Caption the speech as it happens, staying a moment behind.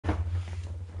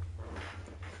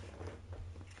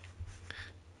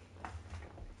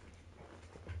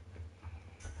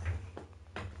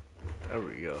There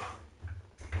we go.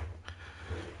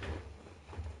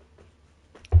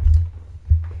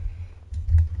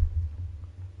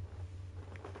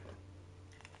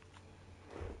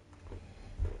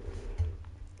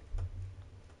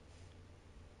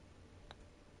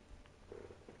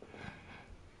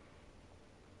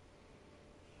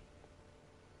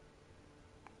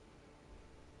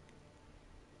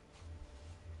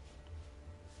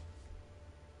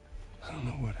 I don't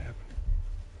know what happened.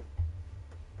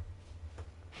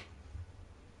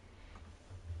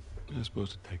 I was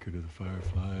supposed to take her to the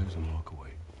Fireflies and walk away.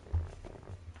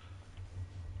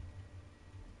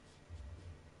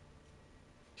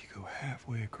 You go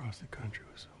halfway across the country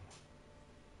with someone.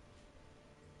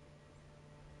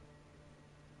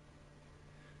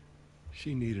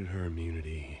 She needed her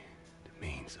immunity to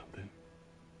mean something.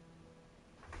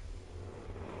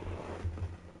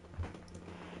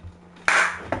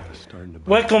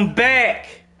 Welcome back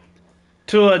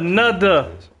to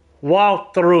another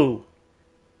walkthrough.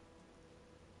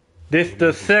 This is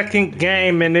the second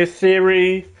game in this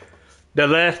series, The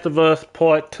Last of Us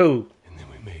Part 2. And then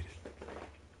we made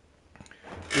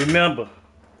it. Remember,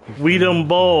 we them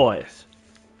boys.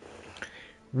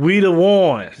 We the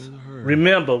ones.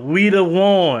 Remember, we the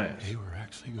ones. They were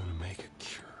actually going to make a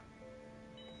cure.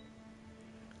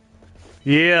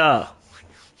 Yeah.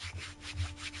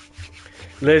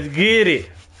 Let's get it.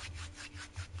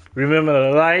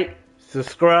 Remember to like,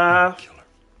 subscribe.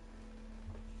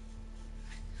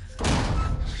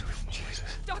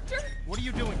 Jesus. Doctor? What are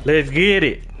you doing? Let's get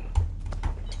it.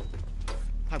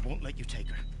 I won't let you take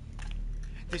her.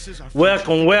 This is our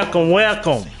Welcome, welcome,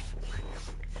 welcome.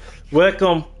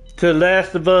 Welcome to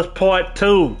Last of Us Part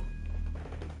 2.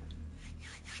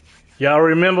 Y'all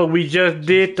remember we just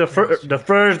did the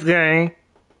first game.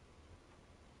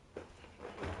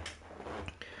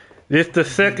 This the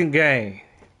second game.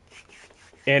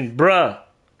 And bruh,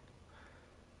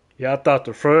 y'all thought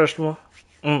the first one?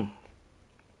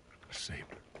 Saved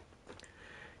her.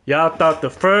 Y'all thought the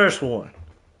first one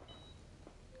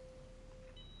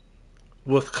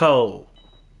was cold.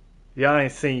 Y'all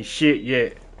ain't seen shit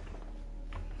yet.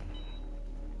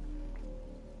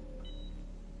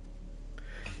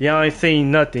 Y'all ain't seen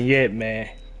nothing yet, man.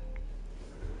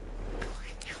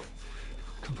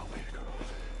 Come on, baby girl.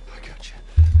 I got you.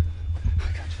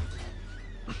 I got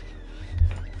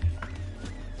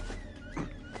you.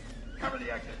 Cover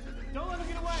the exit. Don't let him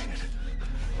get away.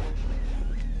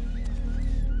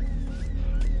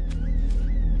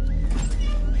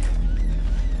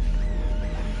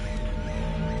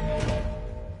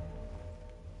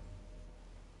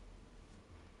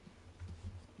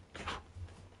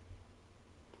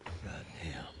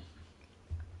 Goddamn.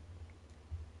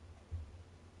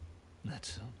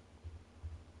 That's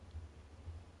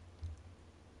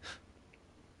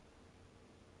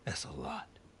that's a lot.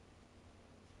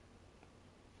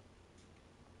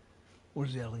 What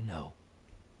does Ellie know?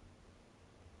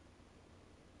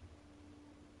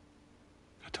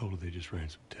 I told her they just ran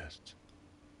some tests.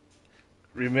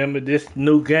 Remember this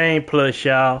new game plus,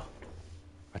 y'all.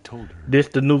 I told her. This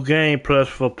the new game plus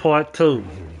for part 2.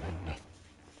 Nothing.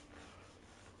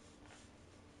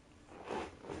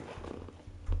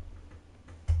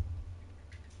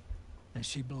 And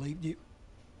she believed you?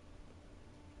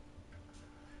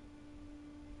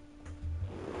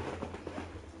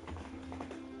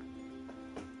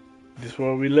 This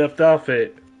where we left off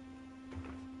at.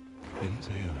 Didn't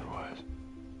say otherwise.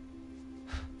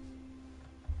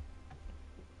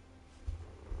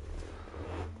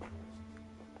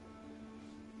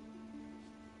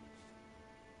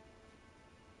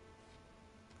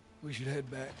 We should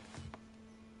head back.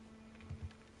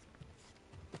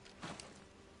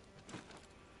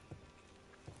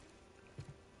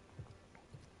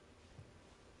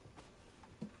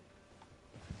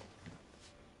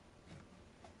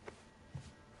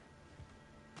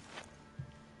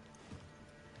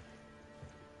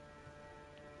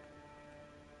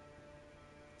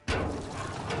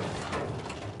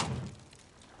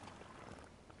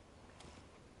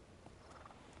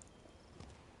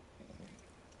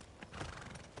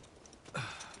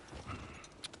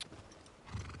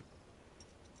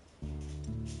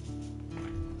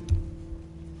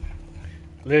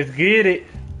 Let's get it.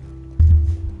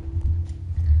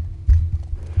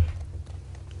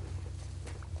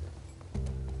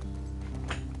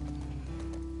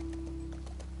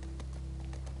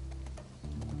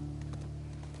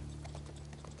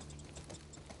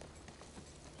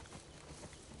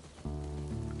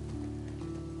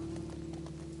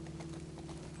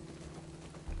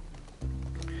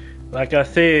 Like I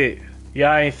said,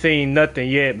 y'all ain't seen nothing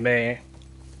yet, man.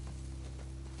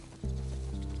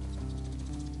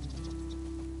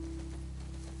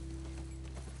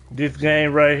 This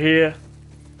game right here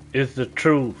is the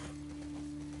truth.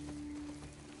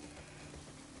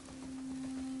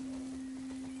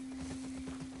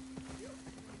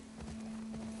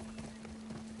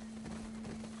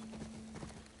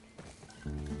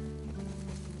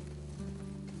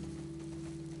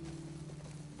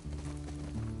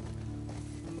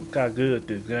 Look how good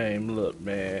this game look,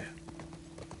 man.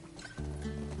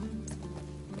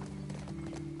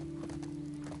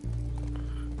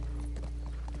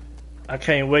 I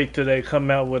can't wait till they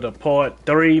come out with a part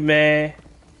 3, man.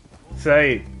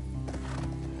 Say,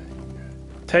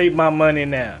 take my money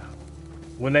now.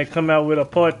 When they come out with a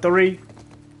part 3,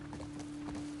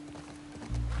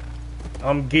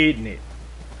 I'm getting it.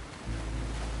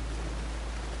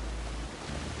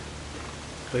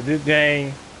 Cause this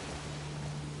game,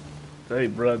 say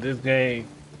bro, this game,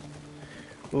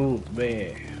 ooh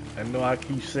man, I know I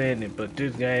keep saying it, but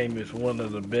this game is one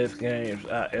of the best games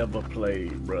I ever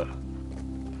played, bro.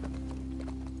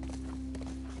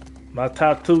 My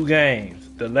top 2 games,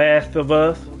 The Last of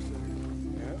Us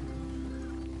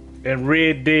and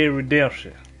Red Dead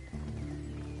Redemption.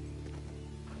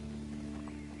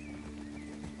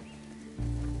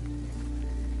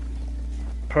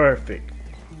 Perfect.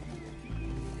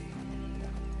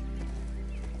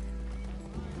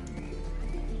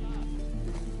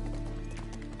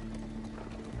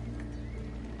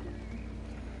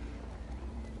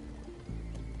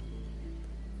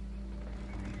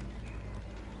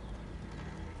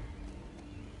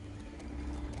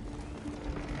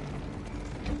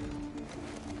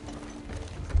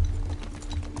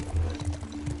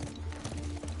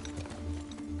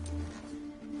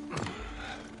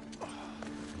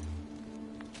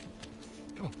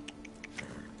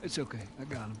 It's okay. I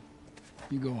got him.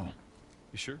 You go on.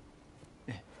 You sure?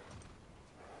 Yeah.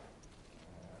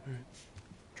 All right.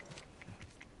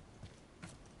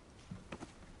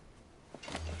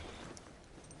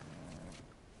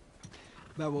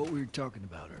 About what we were talking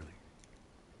about earlier.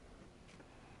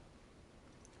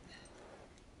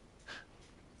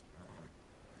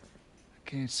 I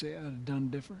can't say I'd have done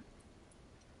different.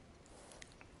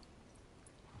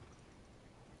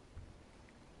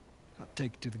 I'll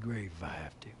take it to the grave if I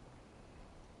have to.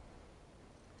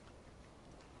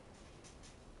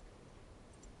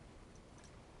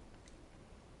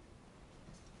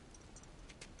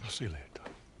 I'll see you later, Tom.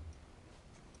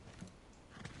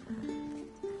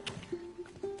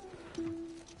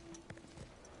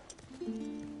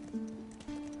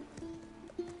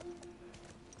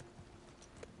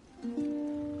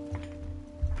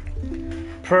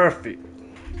 Perfect.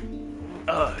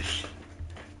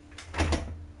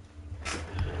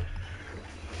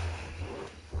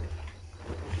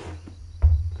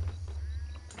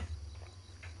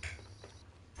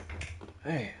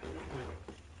 Man.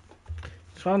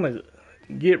 Trying to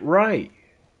get right.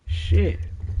 Shit.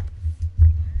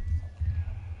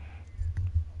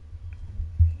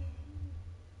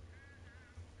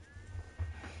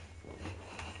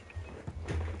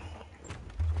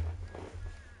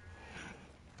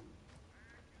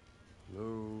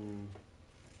 Hello.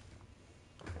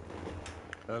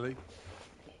 Ellie?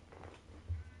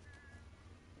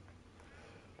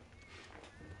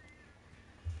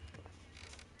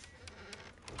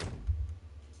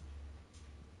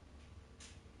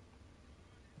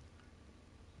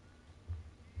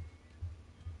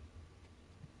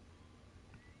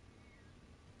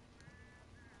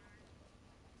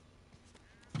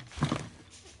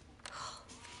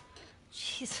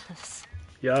 Jesus.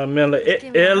 Y'all remember Gave me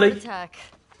a heart Ellie? attack.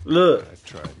 Look, I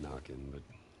tried knocking, but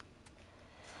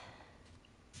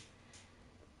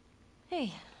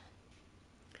Hey,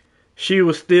 she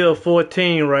was still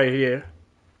 14 right here.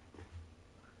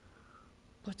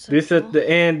 what's up, This at the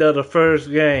end of the first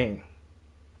game.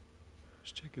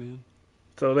 just checking in.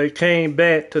 So they came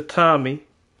back to Tommy.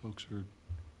 Folks are,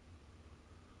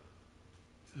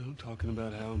 talking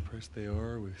about how impressed they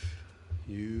are with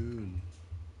you and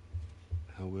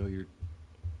how well you're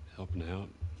helping out.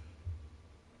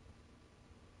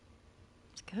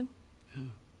 It's good. Yeah.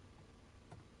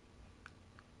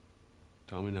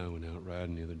 Tommy and I went out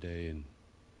riding the other day, and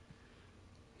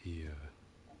he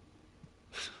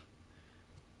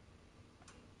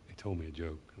he told me a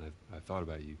joke, and I thought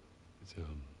about you. It's oh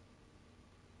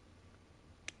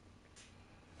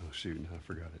shoot, I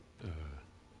forgot it.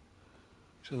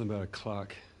 Something about a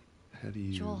clock. How do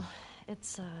you? Joel,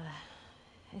 it's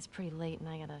pretty late and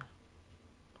I gotta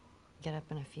get up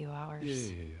in a few hours.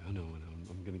 Yeah. I know.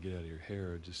 I'm gonna get out of your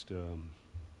hair. Just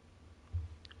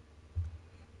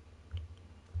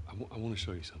I want to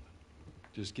show you something.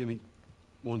 Just give me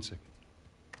 1 second.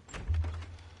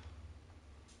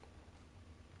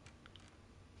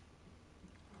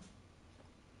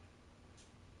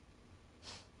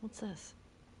 What's this?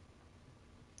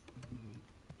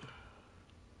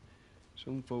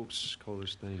 Some folks call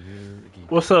this thing here a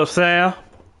geek. What's up, Sam?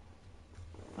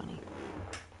 Funny.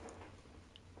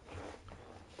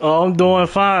 Oh, I'm doing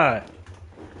fine.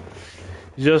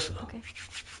 Just Okay.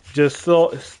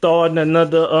 starting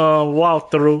another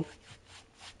walkthrough.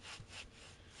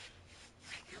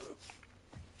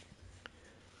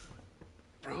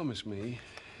 Promise me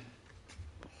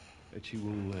that you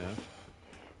won't laugh.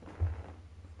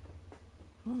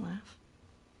 I won't laugh.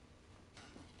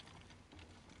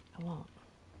 I won't.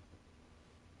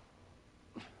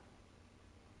 I'm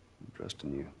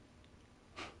trusting you.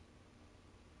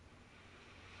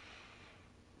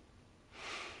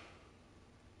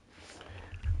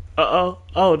 Uh-oh.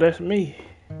 Oh, that's me.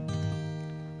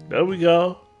 There we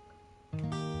go.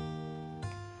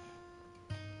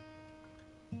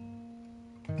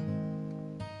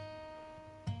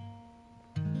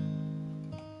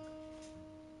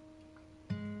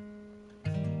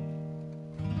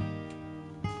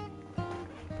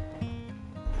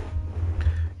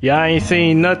 Y'all ain't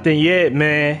seen nothing yet,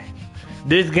 man.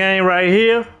 This game right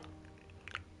here,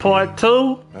 part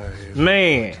 2,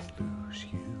 man. Lose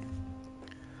you,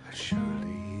 I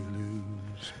surely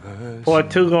lose myself. Part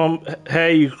 2 gonna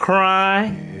have you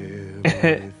crying.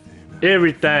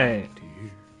 Everything.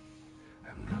 Dear,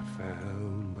 I'm not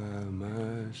found by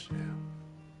myself.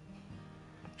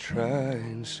 Try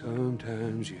and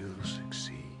sometimes you'll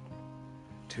succeed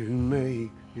to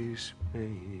make this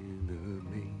man of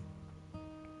me.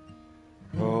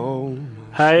 Oh,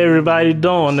 How everybody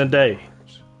doing today?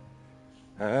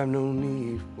 I've no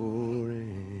need for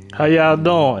it. How y'all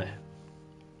doing?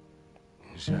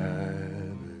 Yes, I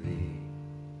believe,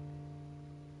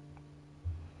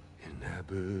 and I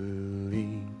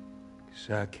believe 'cause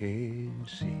I can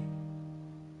see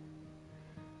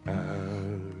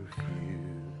our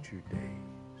future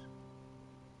days,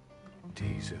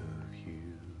 days of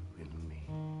you and me.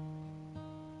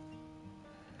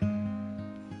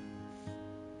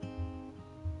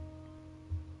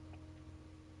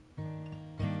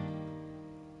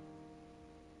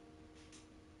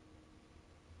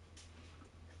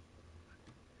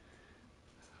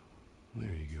 There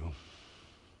you go.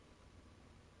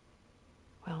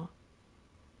 Well,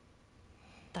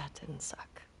 that didn't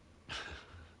suck.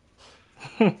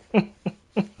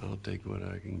 I'll take what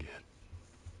I can get.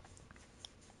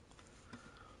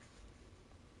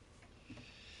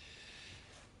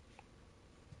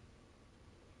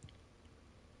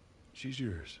 She's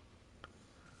yours.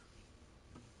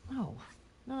 No.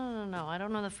 No. I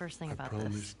don't know the first thing I about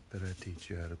promised this. that I'd teach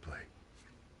you how to play.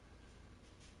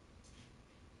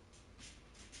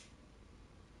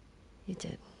 You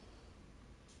did.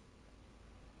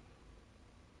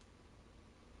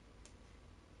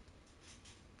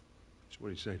 So what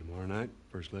do you say, tomorrow night?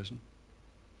 First lesson?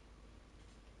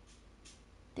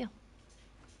 Deal.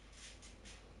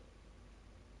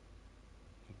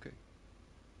 Okay.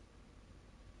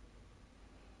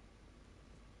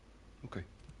 Okay.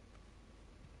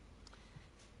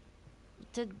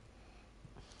 Do you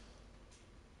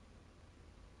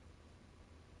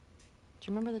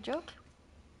remember the joke?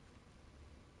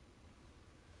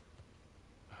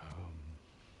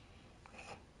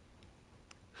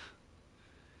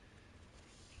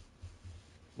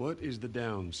 What is the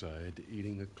downside to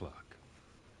eating a clock?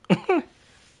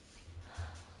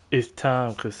 It's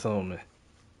time consuming.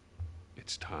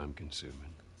 It's time consuming.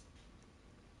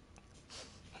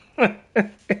 That's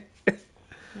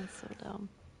so dumb.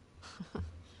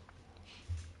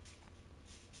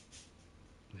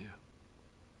 Yeah.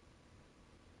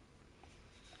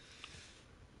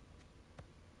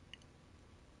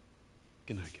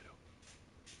 Good night, kiddo.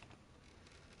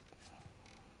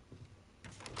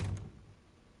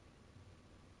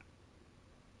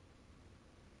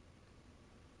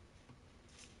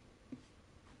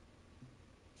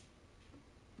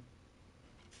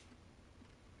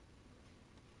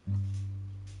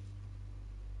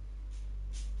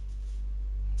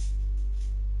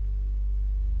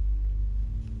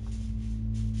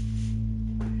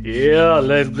 Yeah,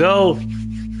 let's go.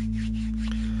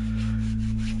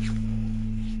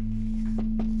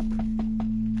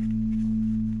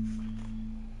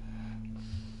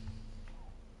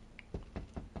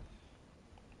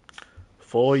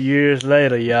 Four years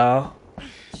later, y'all.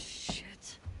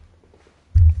 Shit.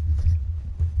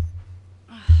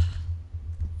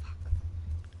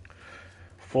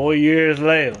 4 years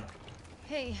later.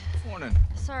 Hey, Morning.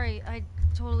 sorry, I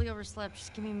totally overslept.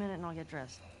 Just give me a minute and I'll get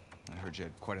dressed. I heard you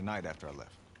had quite a night after I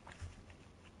left.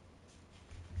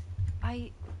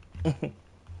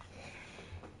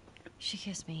 She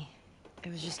kissed me. It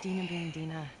was just Dina being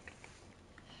Dina.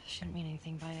 She didn't mean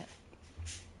anything by it.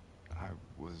 I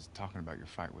was talking about your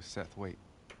fight with Seth. Wait.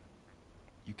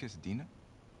 You kissed Dina?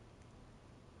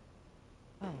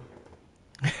 Oh.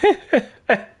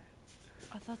 I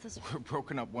thought this. We're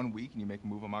broken up 1 week and you make a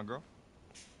move on my girl?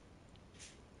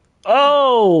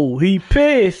 Oh, he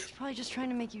pissed. She's probably just trying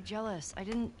to make you jealous. I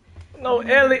didn't. No,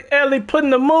 Ellie putting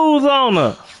the moves on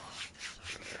her.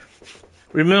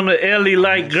 Remember, Ellie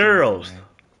like girls.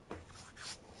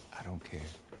 I don't care.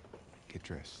 Get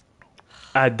dressed.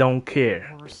 I don't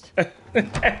care. Worst.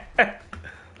 It's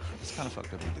kind of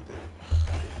fucked up you did that.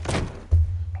 Get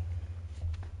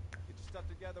your stuff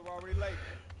together, we're already late.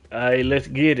 Alright, let's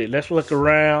get it. Let's look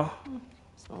around.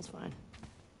 Smells fine.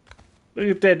 Look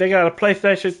at that. They got a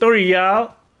PlayStation 3,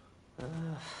 y'all.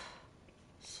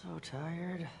 So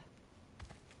tired.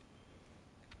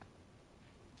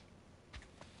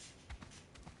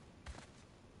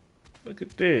 Look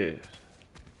at this.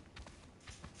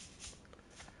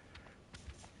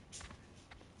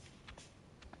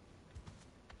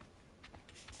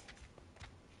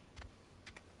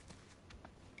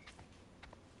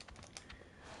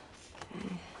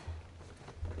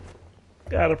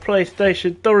 Got a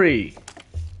PlayStation 3.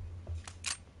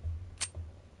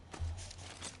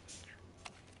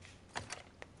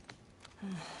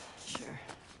 Sure.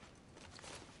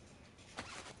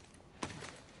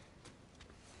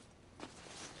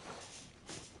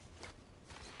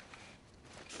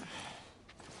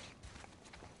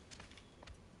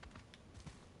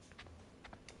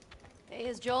 Hey,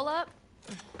 is Joel up?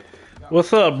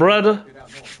 What's up, brother?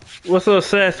 What's up,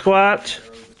 Sasquatch?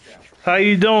 How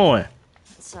you doing?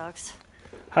 That sucks.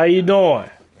 How you doing?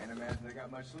 Can't imagine they got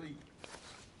much sleep.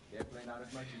 Definitely not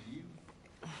as much as you.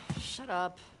 Shut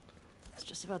up. I was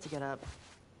just about to get up.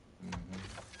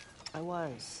 I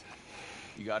was.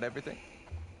 You got everything?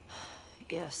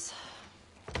 Yes.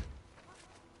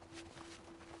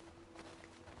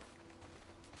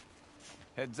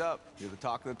 Heads up. You're the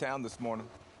talk of the town this morning.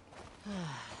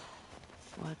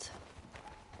 What?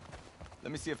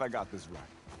 Let me see if I got this right.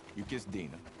 You kissed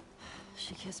Dina,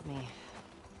 She kissed me.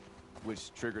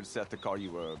 which triggered Seth to call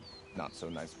you a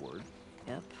not-so-nice word.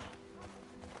 Yep.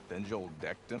 Then Joel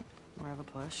decked him, More of a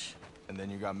push. and then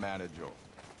you got mad at Joel.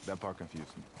 That part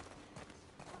confused me.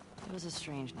 It was a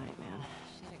strange night, man.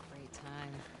 She had a great time.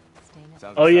 Staying at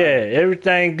Sounds Oh yeah, exciting.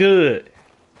 everything good.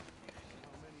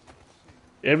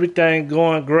 Everything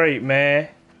going great, man.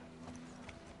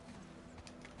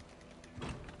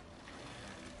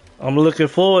 I'm looking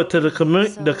forward to the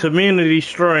So- community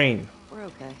stream We're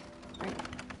okay, right?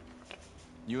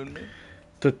 You and me,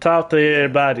 to talk to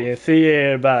everybody and see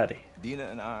everybody. Dina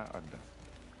and I are done.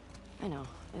 I know.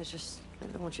 It's just, I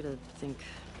don't want you to think.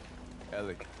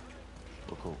 Ellie,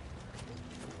 we're cool.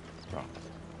 Promise.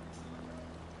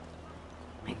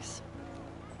 Thanks.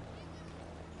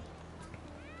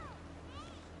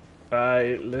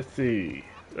 Alright, let's see.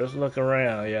 Let's look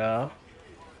around, y'all.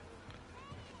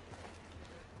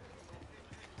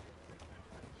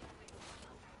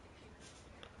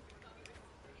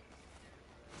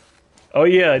 Oh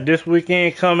yeah, this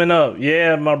weekend coming up.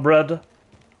 Yeah, my brother.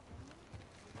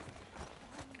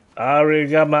 I already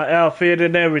got my outfit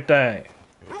and everything.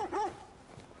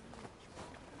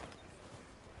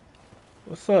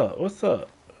 What's up? What's up?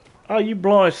 Oh, you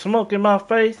blowing smoke in my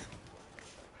face?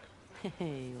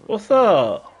 Hey, What's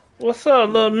up? What's up,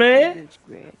 little man? good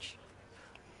scratch.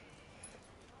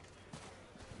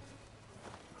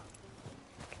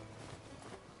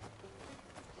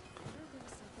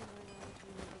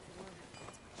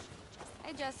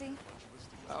 Hey, Jesse.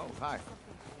 Oh, hi.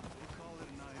 We'll call it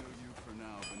an IOU for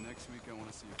now, but next week I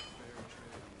want to see a fair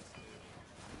trade on this table.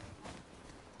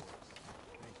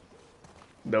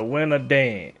 The winter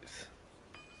dance.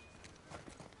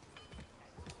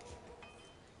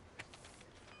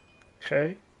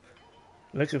 Okay.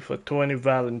 Looking for 20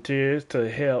 volunteers to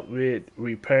help with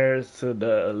repairs to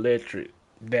the electric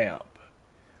damp.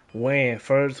 When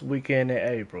first weekend in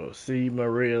April. See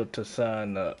Maria to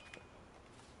sign up.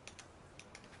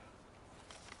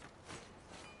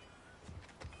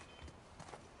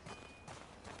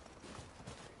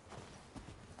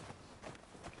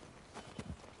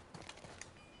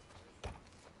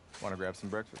 Want to grab some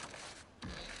breakfast?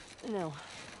 No.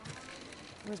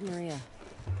 Where's Maria?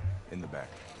 In the back.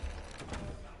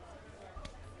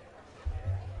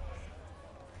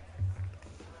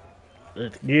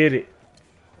 Let's get it.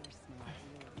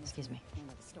 Excuse me.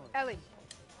 Ellie.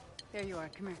 There you are.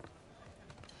 Come here.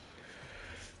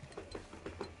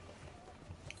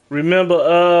 Remember,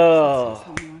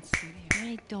 Someone wants to see you.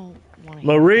 I don't want to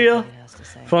Maria? hear what he has to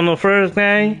say. from the first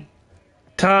game,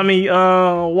 Tommy,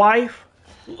 wife.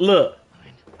 Look,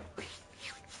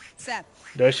 Seth.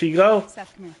 There she go.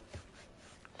 Seth, come here.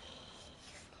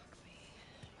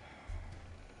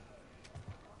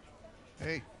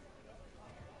 Hey.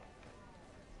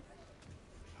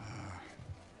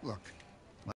 Look.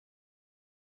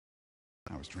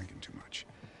 I was drinking too much.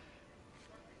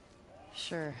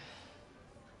 Sure.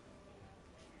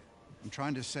 I'm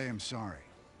trying to say I'm sorry.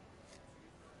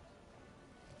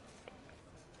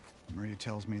 Maria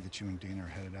tells me that you and Dina are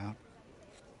headed out.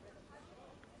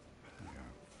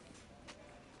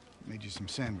 I made you some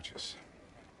sandwiches.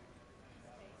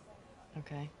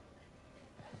 Okay.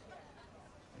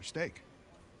 Or steak.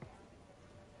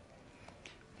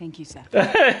 Thank you, Seth.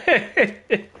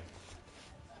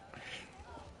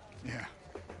 Yeah.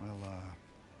 Well,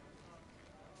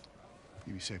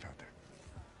 you be safe out there.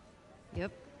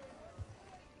 Yep.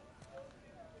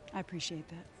 I appreciate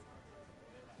that.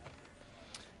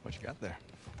 What you got there?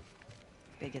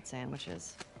 Bigot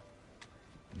sandwiches.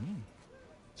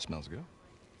 Smells good.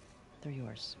 They're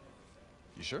yours.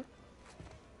 You sure?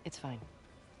 It's fine.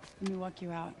 Let me walk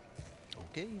you out.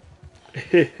 Okay.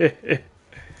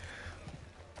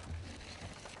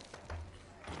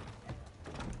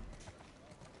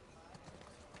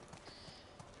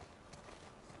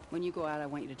 When you go out, I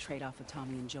want you to trade off with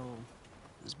Tommy and Joel.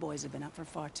 Those boys have been up for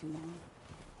far too long.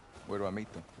 Where do I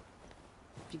meet them?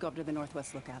 If you go up to the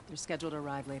Northwest Lookout, they're scheduled to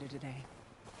arrive later today.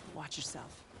 Watch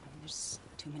yourself. There's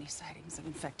too many sightings of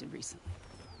infected recently.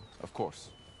 Of course.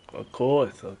 Of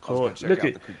course, of course. check Look out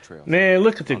at the creek trails. man,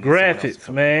 look at the I'll need someone else to graphics,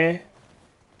 come. man.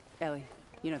 Ellie,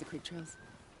 you know the creek trails?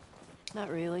 Not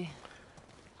really.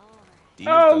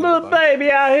 Dina's Oh, done little with a bunch.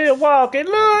 baby out here walking.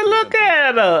 Look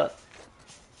at her.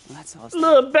 Well, that's all.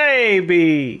 Little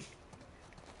baby.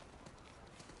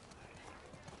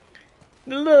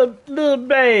 Little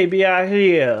baby out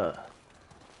here.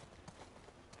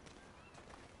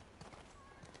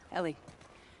 Ellie,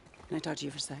 can I talk to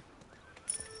you for a sec?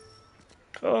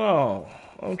 Hold on.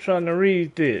 I'm trying to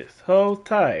read this. Hold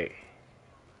tight.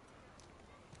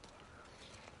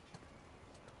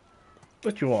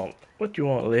 What you want? What you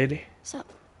want, lady? So,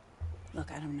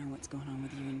 Look, I don't know what's going on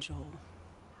with you and Joel.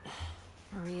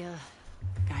 Maria,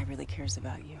 Guy really cares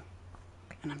about you.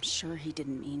 And I'm sure he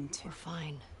didn't mean to. we're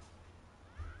fine.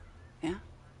 Yeah?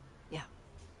 Yeah.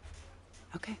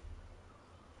 Okay.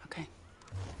 Okay.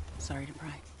 Sorry to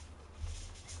pry.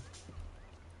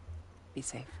 Be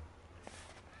safe.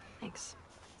 Thanks.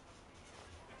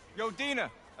 Yo, Dina,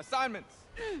 assignments.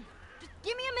 Just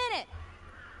give me a minute.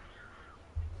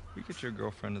 We get your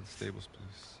girlfriend to the stables,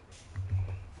 please.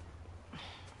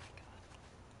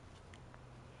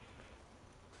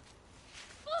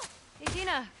 Hey,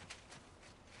 Dina.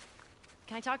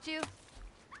 Can I talk to you?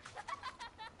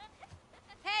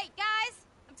 Hey, guys!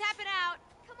 I'm tapping out.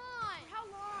 Come on! How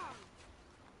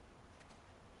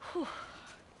long?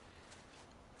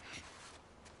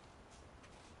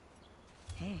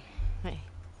 Hey. Hey.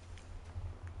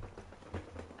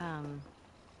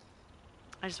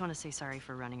 I just want to say sorry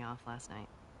for running off last night.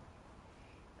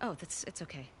 Oh, it's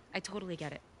okay. I totally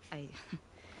get it. I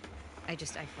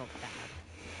felt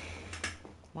bad.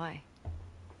 Why?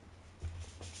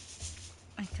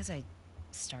 Because I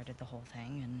started the whole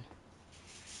thing, and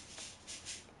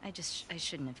I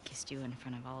shouldn't have kissed you in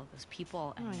front of all of those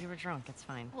people. And No, you were drunk. It's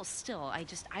fine. well, still, I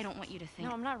don't want you to think.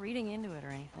 No, I'm not reading into it or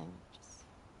anything. Just...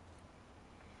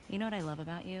 You know what I love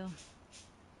about you?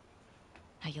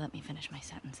 How you let me finish my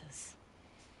sentences.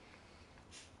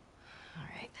 All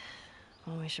right.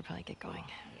 Well, we should probably get going.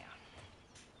 Yeah.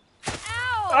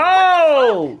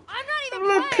 Oh! I'm not even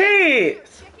Little playing.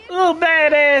 kids. Little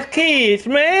badass kids,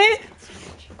 man.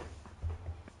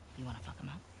 You want to fuck them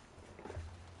up?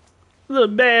 Little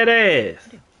badass.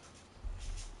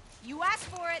 You asked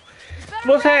for it. You better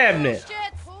What's run, happening? little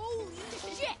shit.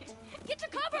 Holy shit! Get to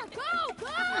cover. Go,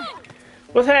 go!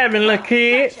 What's happening, little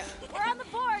kid? We're on the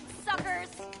board, suckers.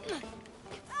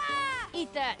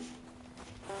 Eat that.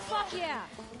 Fuck yeah.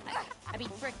 I mean,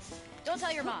 frick. Don't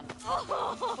tell your mom.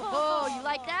 Oh, you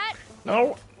like that?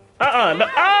 No. No.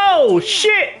 Oh,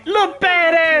 shit. Little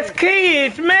badass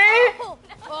kids, man.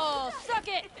 Oh, suck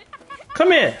it.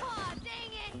 Come here. Aw,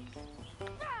 dang it.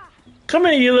 Come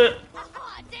here, you little,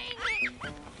 Aw, dang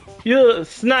it. you little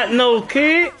snot-nosed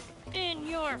kid. In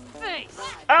your face.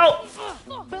 Oh.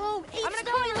 Boom. I'm gonna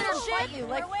go, you little shit. You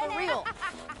like for real.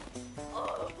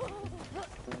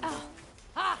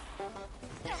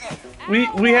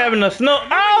 We having a snow.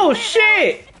 Oh,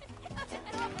 shit.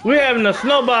 We having a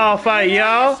snowball fight,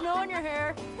 y'all. Snow in your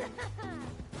hair.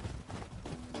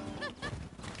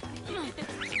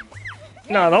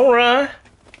 No, don't run.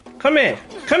 Come here.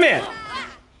 Come here.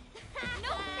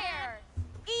 No hair.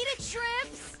 Eat it,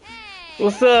 shrimps.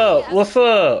 What's up? What's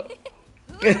up?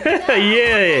 Who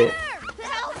Yeah.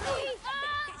 Help me!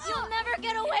 You'll never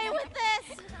get away with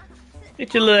this!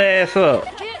 Get your little ass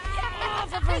up. Get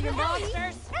off of her, you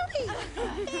monsters!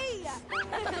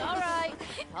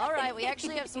 All right, we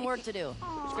actually have some work to do.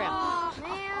 Scram.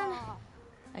 Man.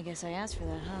 I guess I asked for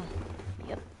that, huh?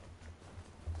 Yep.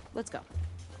 Let's go.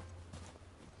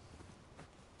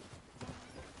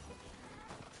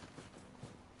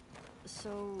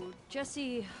 So,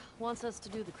 Jesse wants us to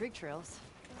do the creek trails.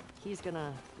 He's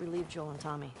gonna relieve Joel and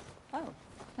Tommy. Oh,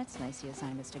 that's nice you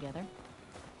assigned us together.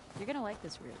 You're gonna like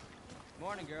this route.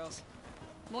 Morning, girls.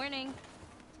 Morning.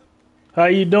 How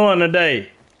you doing today?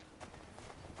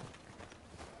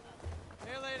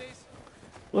 Hey, ladies.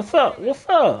 What's up? What's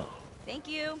up? Thank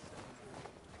you.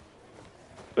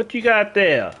 What you got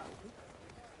there?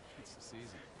 It's the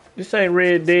season. This ain't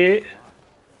Red Dead.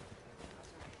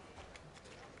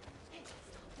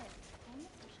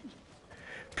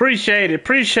 Appreciate it,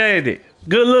 appreciate it.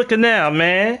 Good looking now,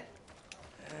 man.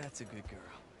 That's a good girl.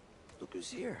 Look who's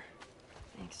here.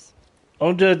 Thanks.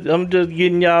 I'm just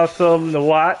getting y'all something to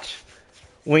watch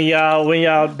when y'all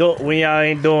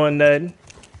ain't doing nothing,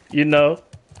 you know.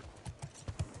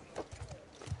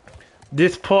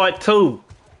 This part 2.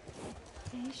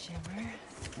 Hey, Shimmer.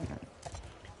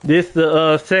 This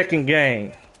the second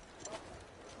game.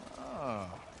 Oh,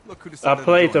 look who I decided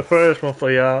played to the join us. first one for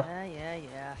y'all.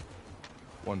 Yeah.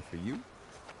 One for you.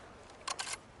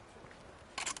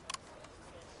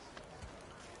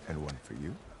 And one for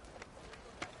you.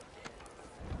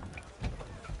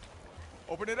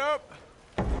 Open it up.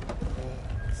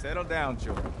 Settle down,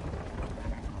 children.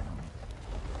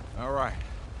 All right.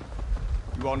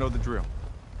 You all know the drill.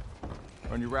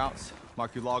 Run your routes,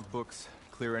 mark your logbooks,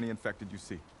 clear any infected you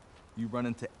see. You run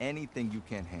into anything you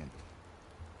can't handle,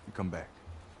 you come back.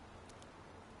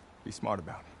 Be smart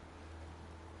about it.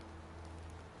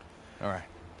 All right.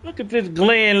 Look at this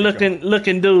Glenn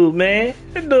looking dude, man.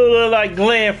 This dude look like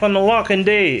Glenn from The Walking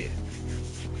Dead.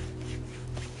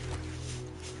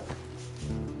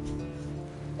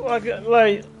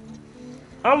 Like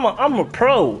I'm a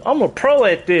pro. I'm a pro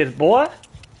at this, boy.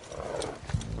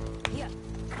 Yeah.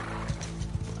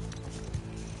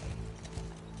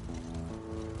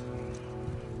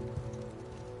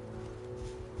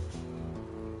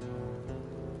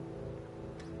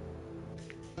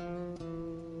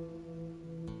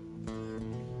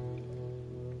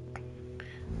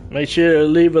 Make sure to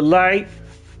leave a like,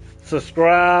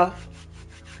 subscribe,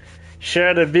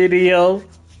 share the video,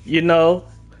 you know,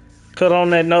 cut on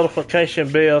that notification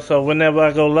bell so whenever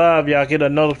I go live, y'all get a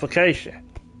notification.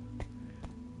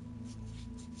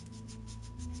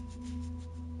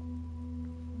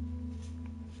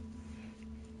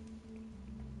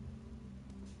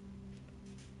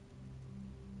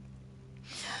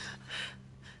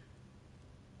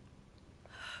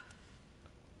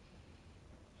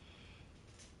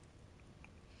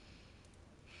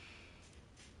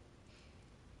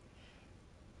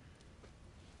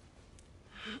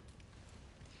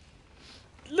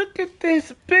 Look at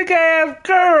this big ass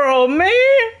girl, man.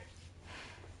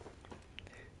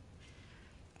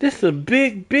 This a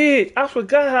big bitch. I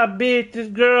forgot how big this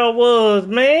girl was,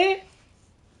 man.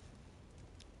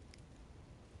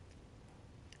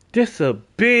 This a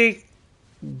big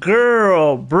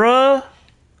girl, bruh.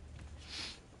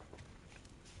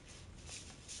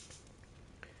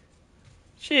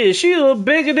 Shit, she a little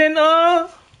bigger than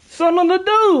some of the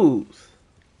dudes.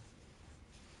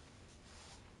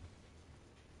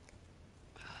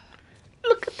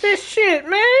 Look at this shit,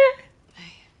 man.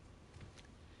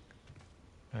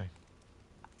 Hey.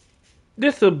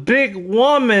 This a big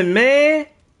woman, man.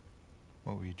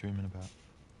 What were you dreaming about?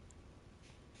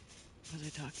 Was I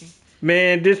talking?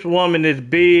 Man, this woman is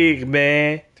big,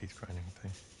 man. Teeth grinding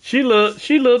thing. She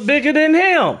look bigger than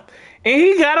him. And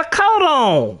he got a coat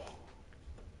on.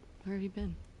 Where have you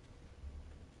been?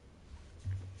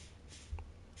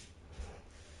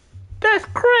 That's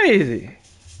crazy.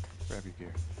 Grab your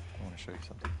gear. I want to show you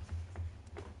something.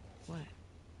 What?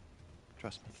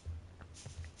 Trust me.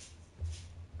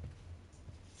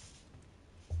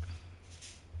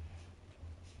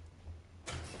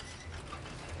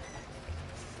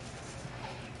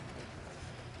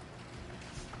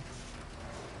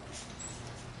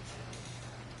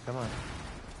 Come on.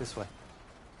 This way.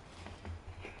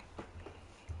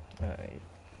 Alright.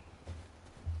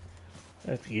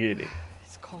 Let's get it.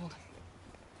 It's cold.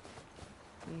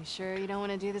 You sure you don't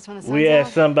want to do this when the sun's We at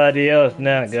out? somebody else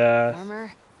now, It's guys.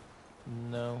 Warmer.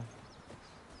 No.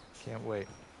 Can't wait.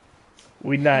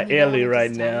 We not You know Ellie what, right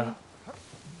just tell now. me.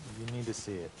 You need to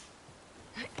see it.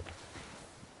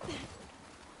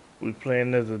 We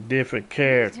playing as a different What are you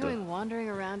character. doing wandering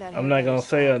around out here? I'm not by gonna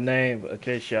say yourself? her name in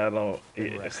case y'all don't.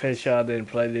 In case y'all didn't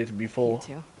play this You before.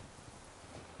 too.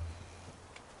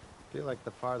 Feel like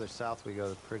the farther south we go,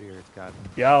 the prettier it's gotten.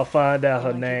 Y'all find out You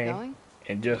her wanna keep name going?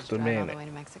 in just a Drive all the minute. way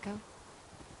to Mexico?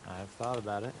 I've thought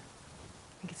about it.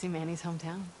 You can see Manny's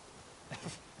hometown.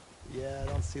 Yeah, I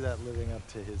don't see that living up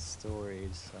to his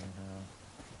stories somehow.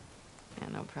 Yeah,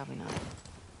 no, probably not.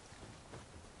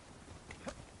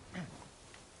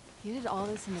 You did all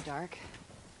this in the dark?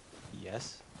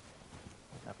 Yes.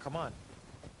 Now come on.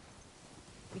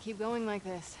 We keep going like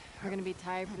this, we're gonna be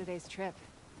tired for today's trip.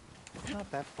 It's not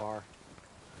that far.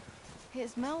 Hey,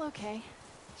 is Mel okay?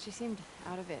 She seemed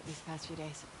out of it these past few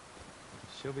days.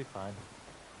 She'll be fine.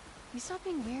 You stop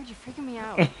being weird, you're freaking me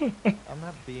out. I'm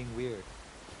not being weird.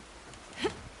 Are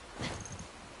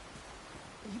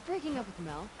you breaking up with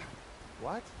Mel?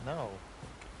 What? No.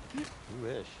 You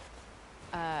wish.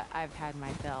 I've had my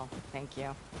fill, thank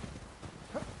you.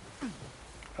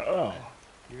 Oh,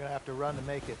 You're gonna have to run to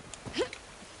make it.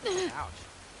 Ouch.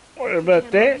 what about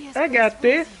that? I got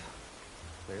this.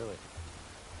 Clearly.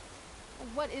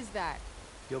 What is that?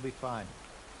 You'll be fine.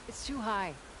 It's too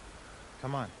high.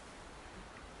 Come on.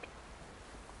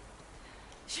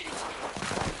 Shit.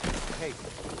 Hey.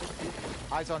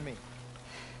 Eyes on me.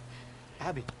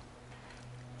 Abby,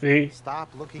 See, stop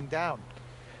looking down.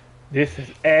 this is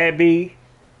Abby.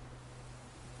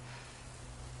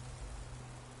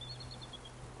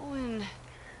 Owen.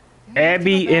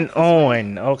 Abby and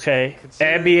Owen, okay? Consider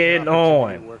it Abby an and opportunity to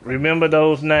Owen. work on Remember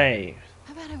those names.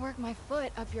 How about I work my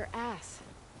foot up your ass?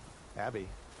 Abby,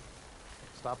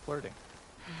 stop flirting.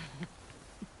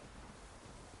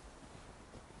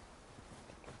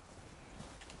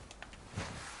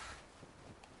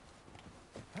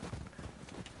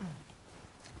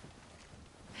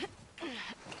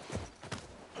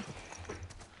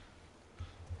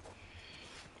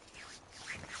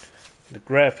 The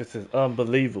graphics is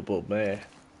unbelievable, man.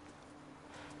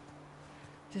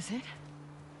 Is it?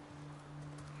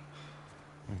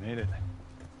 We made it.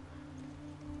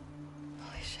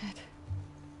 Holy shit.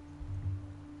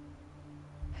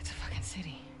 It's a fucking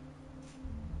city.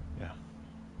 Yeah.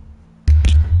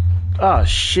 Oh,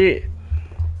 shit.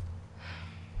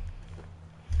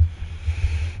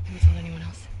 Have you told anyone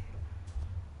else?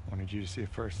 Wanted you to see it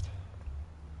first.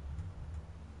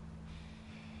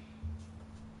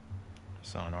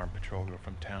 Saw an armed patrol go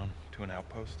from town to an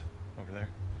outpost over there.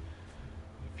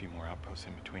 A few more outposts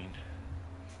in between.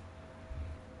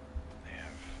 They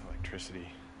have electricity,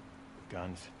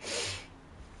 guns. It's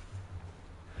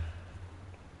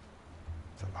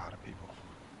a lot of people.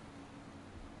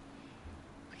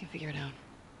 We can figure it out.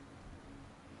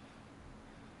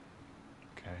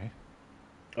 Okay.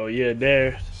 Oh, yeah,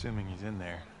 there. Assuming he's in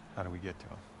there, how do we get to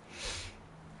him?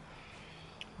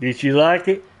 Did you like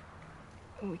it?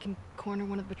 We can corner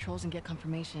one of the patrols and get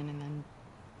confirmation, and then,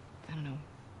 I don't know,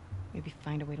 maybe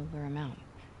find a way to lure him out.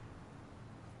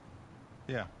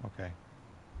 Yeah, okay.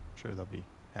 I'm sure they'll be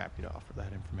happy to offer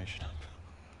that information up.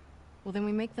 Well, then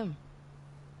we make them.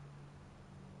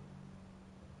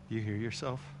 You hear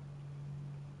yourself?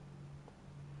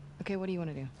 Okay, what do you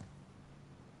want to do?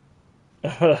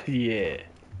 Yeah.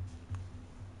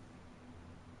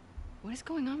 What is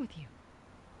going on with you?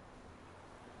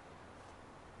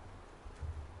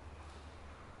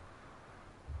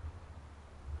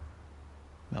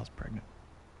 Mel's pregnant.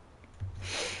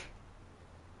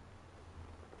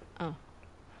 Oh.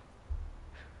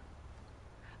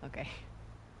 Okay.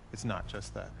 It's not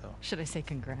just that, though. Should I say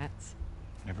congrats?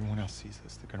 When everyone else sees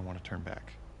this, they're gonna want to turn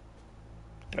back.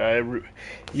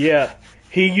 Yeah,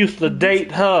 he used to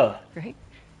date her. Right?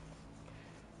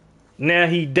 Now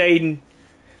he dating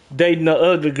the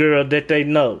other girl that they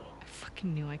know. I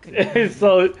fucking knew I couldn't.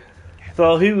 so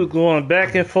he was going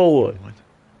back and forth. But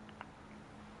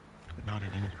not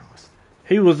at any cost.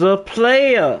 He was a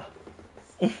player.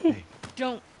 Hey,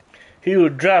 Don't. He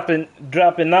was dropping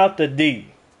out the D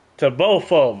to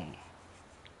both of them.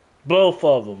 Both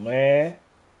of them, man.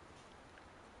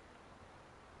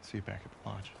 see you back at the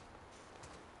lodge.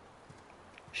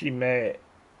 She mad.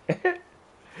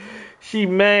 She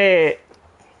mad.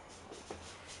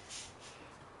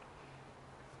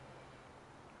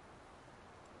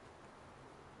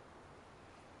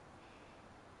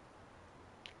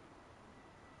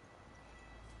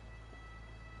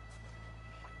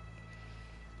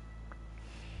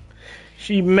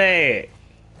 She mad.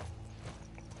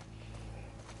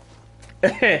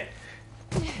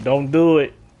 Don't do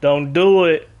it. Don't do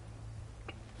it.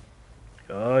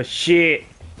 Oh shit.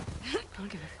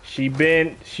 She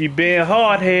been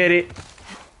hard-headed.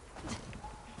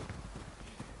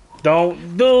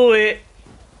 Don't do it.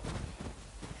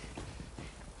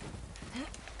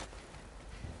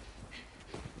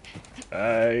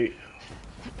 Alright.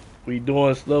 We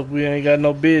doing stuff we ain't got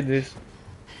no business,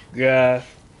 guys.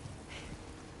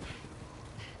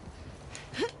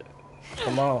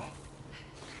 Come on.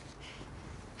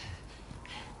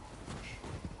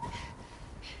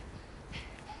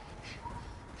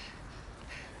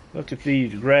 Look at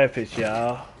these graphics,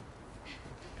 y'all.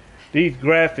 These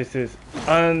graphics is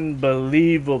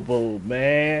unbelievable,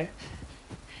 man.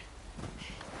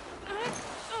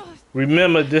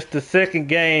 Remember, this the second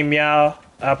game, y'all.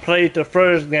 I played the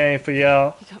first game for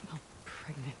y'all. You got Mel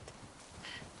pregnant.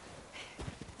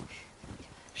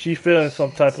 She feeling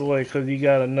some type of way because he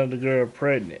got another girl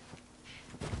pregnant.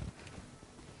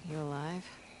 You alive?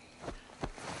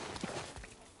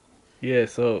 Yeah,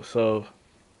 so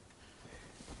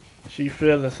she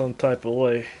feeling some type of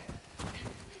way.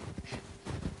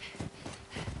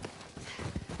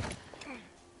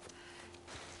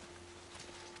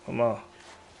 Come on.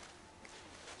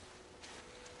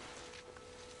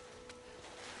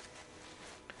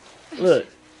 Look.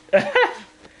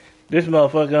 This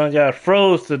motherfucker done got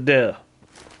froze to death.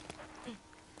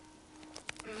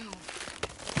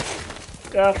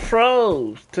 Got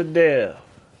froze to death.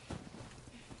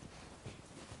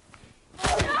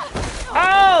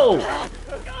 Oh!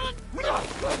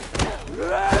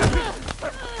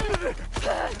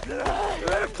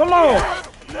 Come on.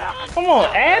 Come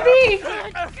on, Abby.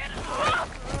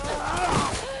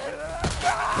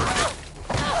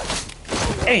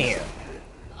 Damn.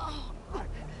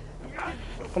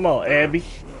 Come on, Abby.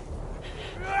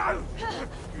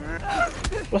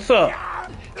 What's up?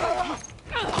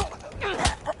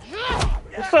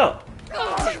 What's up?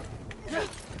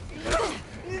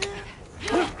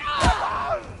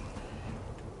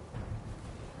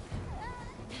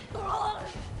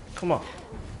 Come on.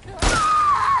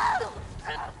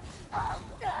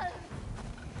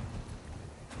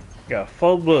 Got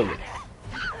 4 bullets.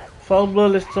 4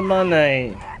 bullets to my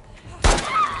name.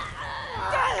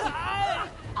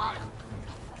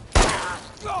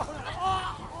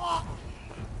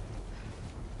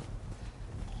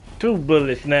 Two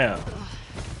bullets now.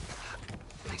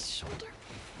 My shoulder.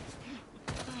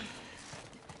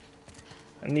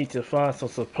 I need to find some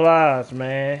supplies,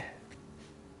 man.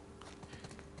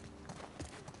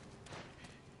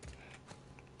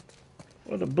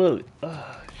 What a bullet.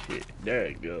 Oh, shit. There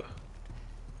you go.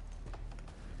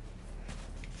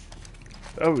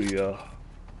 There we go.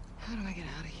 How do I get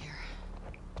out of here?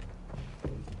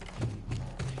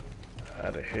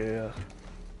 Out of here.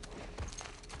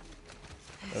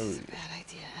 This is a bad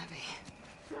idea, Abby.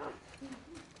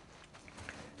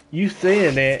 You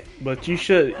saying that, but you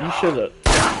should have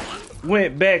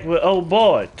went back with old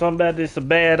boy. Talking about this a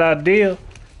bad idea.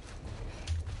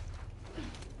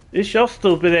 It's your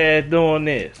stupid ass doing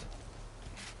this.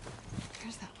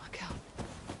 Here's that lookout.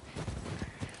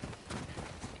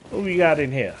 What we got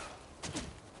in here?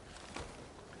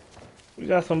 We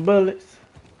got some bullets.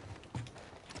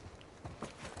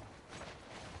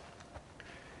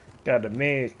 Got a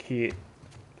med kit.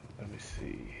 Let me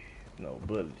see. No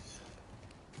bullets.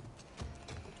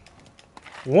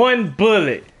 1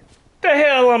 bullet. The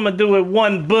hell I'm gonna do with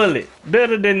 1 bullet?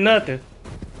 Better than nothing.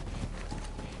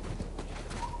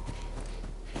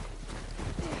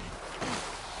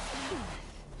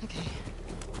 Okay.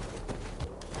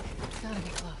 Gotta be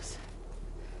close.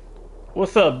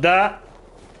 What's up, Doc?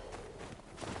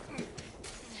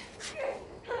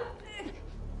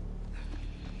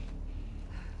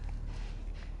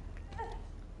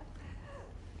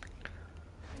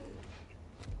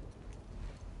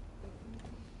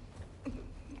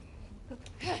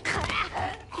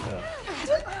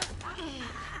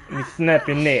 Let me snap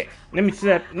your neck. Let me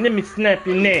snap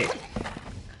your neck.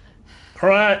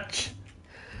 Crunch.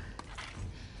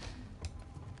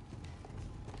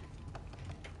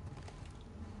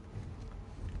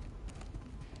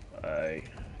 Alright,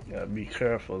 gotta be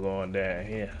careful going down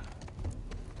here.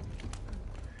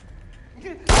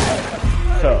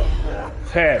 So,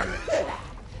 what's happening?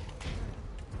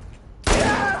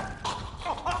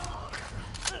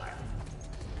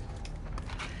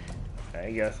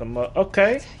 I got some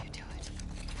okay.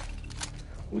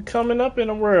 We coming up in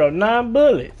the world. 9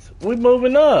 bullets. We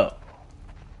moving up.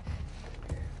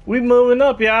 We moving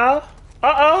up, y'all.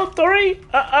 Uh-oh, 3.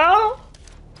 Uh-oh.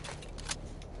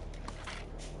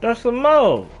 There's some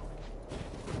more.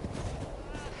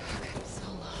 I'm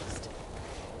so lost.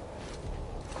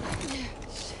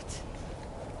 Shit.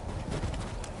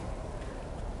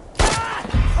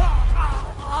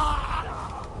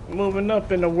 Moving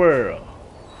up in the world.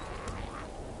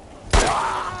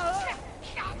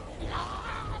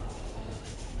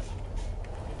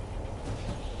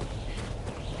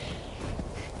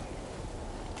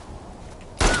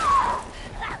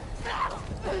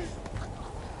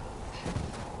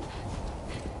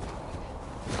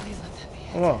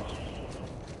 Come on.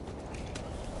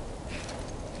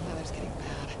 The weather's getting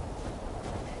bad.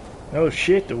 Oh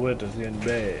shit, the weather's getting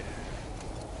bad.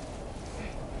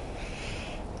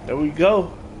 There we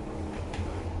go.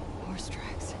 Horse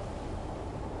tracks.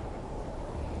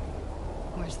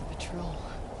 Where's the patrol?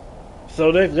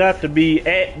 So that's got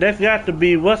to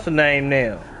be what's the name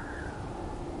now?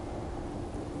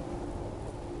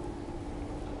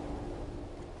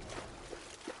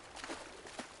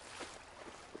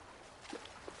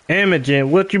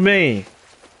 Imogen, what you mean?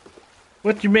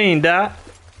 What you mean, Doc?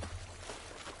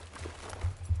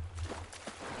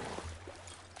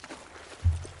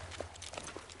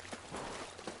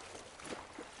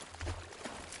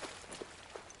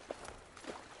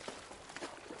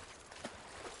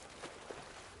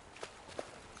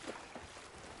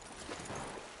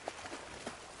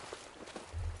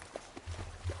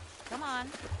 Come on.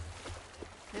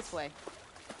 This way.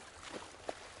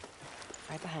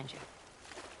 Right behind you.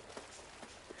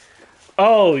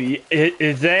 Oh,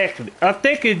 exactly. I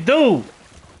think it do.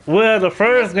 Well, the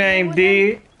first game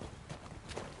did.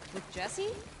 With Jesse?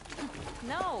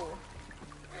 No.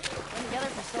 Been together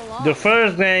for so long. The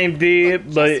first game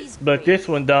did, but this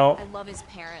one don't. I love his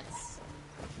parents.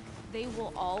 They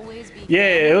will always be.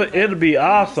 Yeah, it'll be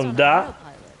awesome, Doc.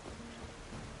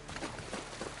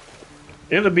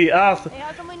 It'll be awesome. Hey,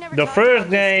 how come we never The talked first about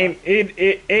this game,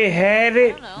 stuff? it had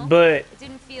it, I don't know. but It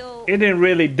didn't feel. it didn't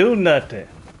really do nothing.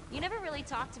 You never really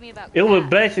talked to me about. It was Cat.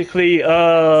 basically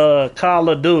Call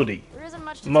of Duty There isn't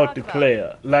much to talk about.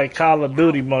 multiplayer, like Call of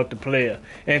Duty multiplayer,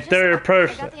 and third I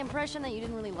person. got the impression that you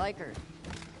didn't really like her.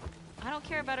 I don't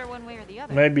care about her one way or the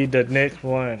other. Maybe the next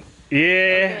one. Yeah,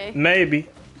 Okay. maybe.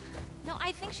 No,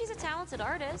 I think she's a talented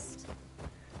artist.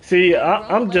 See,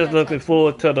 I'm just looking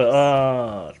forward to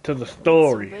the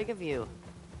story. So big of you.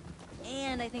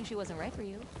 And I think she wasn't right for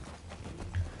you.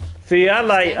 See, I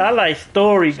like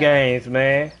story games,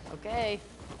 man. Okay.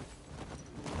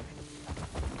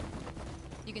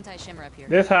 You can tie Shimmer up here.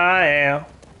 That's how I am.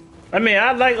 I mean,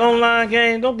 I like online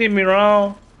games. Don't get me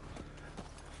wrong.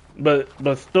 But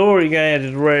story games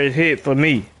is where it hit for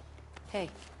me. Hey.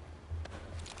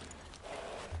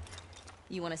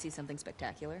 You want to see something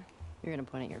spectacular? You're gonna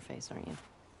point at your face, aren't you?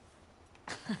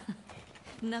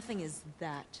 Nothing is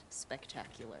that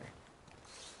spectacular.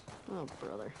 Oh,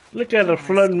 brother. Look at her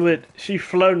flirting with. She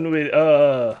flirting with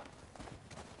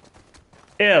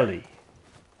Ellie.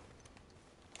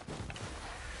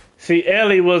 See,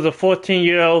 Ellie was a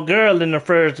 14-year-old girl in the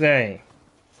first game.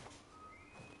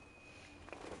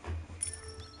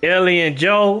 Ellie and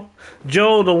Joe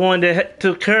the one that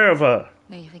took care of her.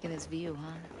 What do you think of this view, huh?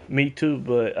 Me too,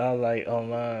 but I like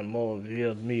online more. It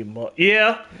gives me more.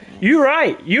 Yeah, you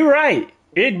right. You right.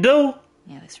 It do.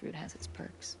 Yeah, this route has its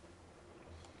perks.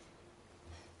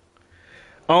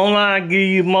 Online give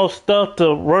you more stuff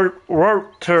to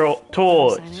work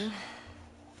towards.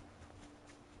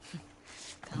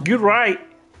 You right.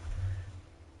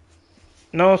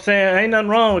 Know what I'm saying? Ain't nothing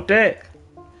wrong with that.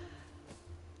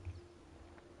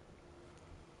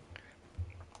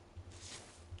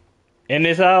 And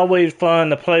it's always fun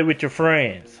to play with your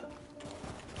friends.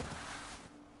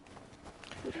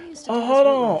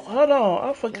 Oh, hold on.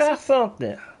 I forgot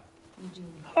something.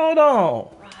 Hold on.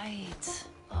 Right.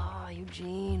 Oh,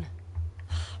 Eugene.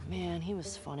 Man, he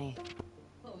was funny.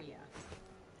 Oh, yeah.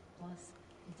 Plus,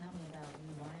 he taught me about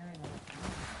rewiring on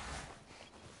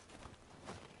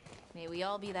the May we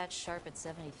all be that sharp at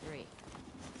 73.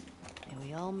 May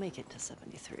we all make it to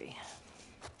 73.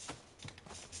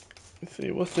 Let's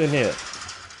see, what's in here?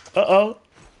 Uh-oh.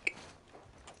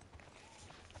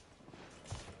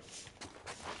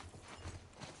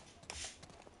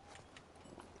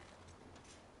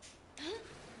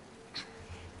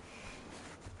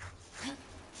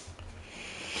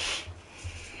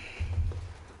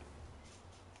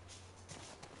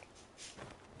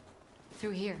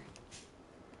 Through here.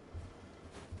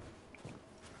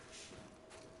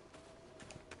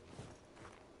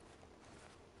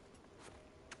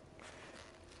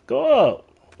 Go up.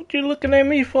 What you looking at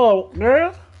me for,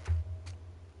 girl?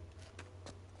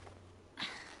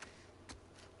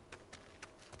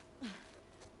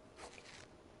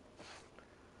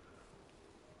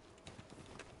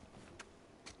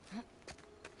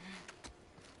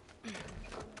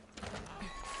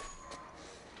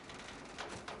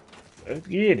 Let's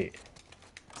get it.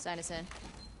 Sign us in.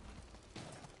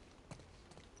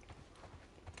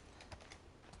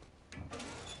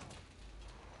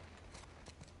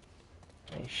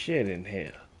 Ain't shit in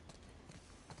here.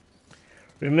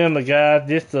 Remember, guys,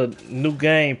 this is a new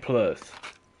game plus.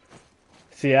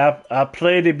 See, I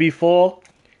played it before.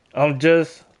 I'm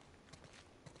just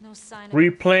No sign of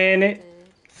replaying it.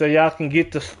 so y'all can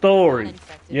get the story.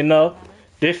 You know,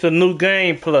 this a new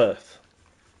game plus.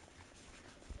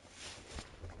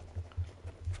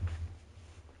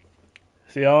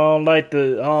 See, I don't like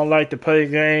to play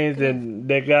games and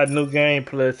they got new game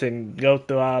plus and go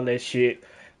through all that shit,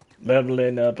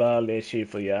 leveling up all that shit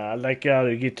for y'all. I like y'all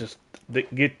to get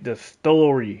the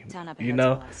story. You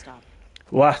know,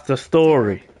 watch the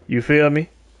story. You feel me?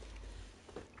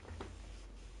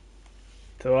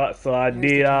 So I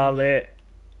did all that.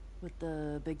 With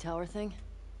the big tower thing?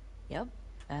 Yep,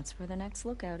 that's where the next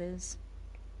lookout is.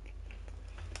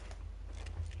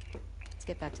 Let's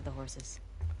get back to the horses.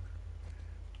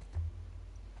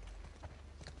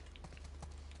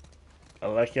 I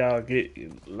like y'all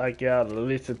to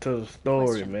listen to the story,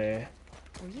 Question. man.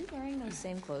 Were you wearing those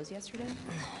same clothes yesterday?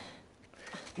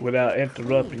 Without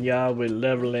interrupting y'all with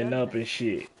leveling up and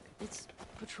shit. It's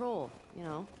patrol, you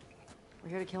know. We're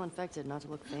here to kill infected, not to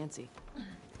look fancy.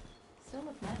 Still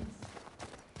look nice.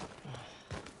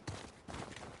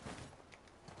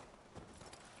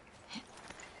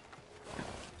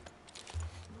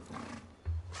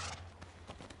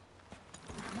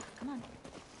 Come on.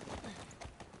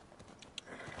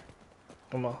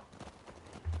 Come on.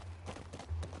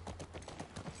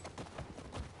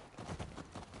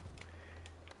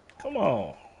 Come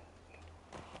on.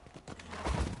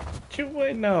 What you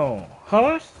waiting on?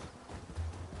 Horse?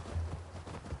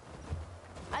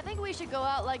 I think we should go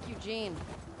out like Eugene.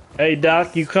 Hey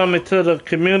Doc, you coming to the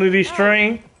community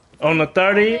stream on the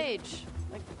 30th? Age,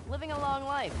 like living a long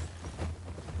life.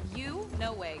 You?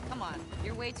 No way. Come on.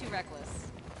 You're way too reckless.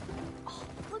 Oh,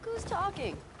 look who's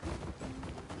talking.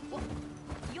 Well,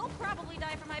 you'll probably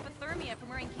die from hypothermia from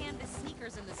wearing canvas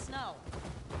sneakers in the snow.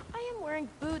 I am wearing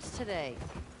boots today.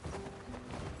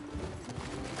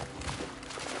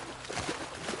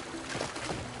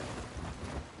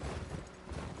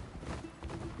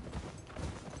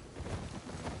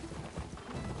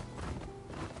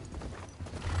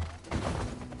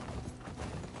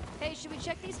 Hey, should we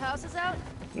check these houses out?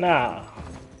 Nah.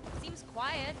 Seems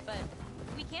quiet, but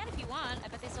we can if you want. I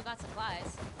bet they still got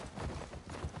supplies.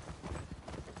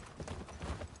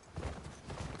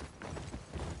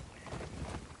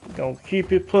 Gonna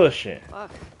keep it pushing.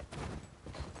 Fuck.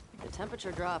 The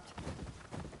temperature dropped.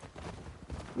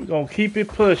 We gonna keep it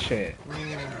pushing.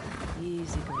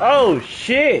 Easy going. Oh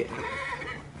shit!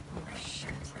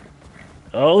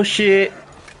 Oh shit!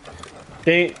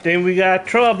 Think we got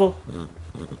trouble.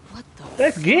 What the?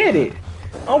 Let's get it.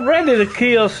 I'm ready to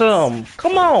kill some.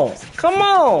 Come on, come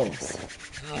on,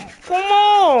 come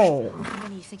on. How many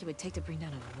do you think it would take to bring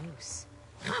down a moose?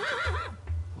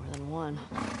 More than one.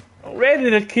 I'm ready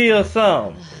to kill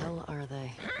some. Where the hell are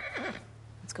they?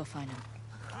 Let's go find them.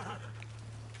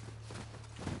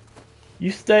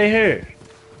 You stay here,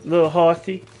 little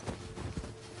horsey.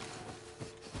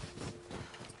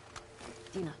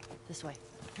 Dina, this way.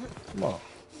 Come on,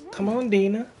 come on,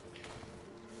 Dina.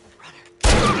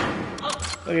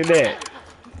 Look at that.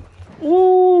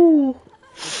 Ooh.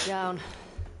 It's down.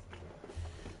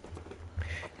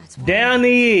 Down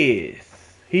he is.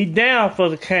 He down for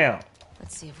the count.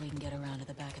 Let's see if we can get around to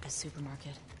the back of the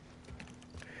supermarket.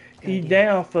 He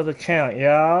down for the count,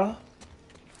 y'all.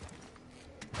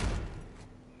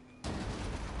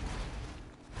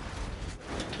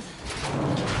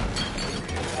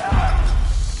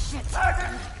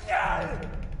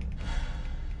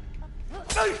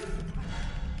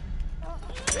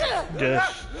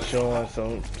 Just showing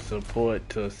some support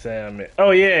to Sam.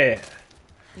 Oh yeah.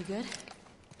 You good?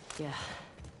 Yeah.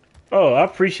 Oh, I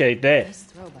appreciate that. Nice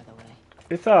throw, by the way.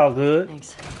 It's all good.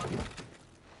 Thanks.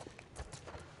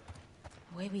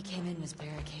 The way we came in was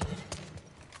barricaded.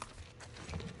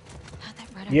 How'd that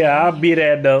right up Yeah, I'll be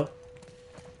there though.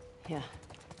 Yeah.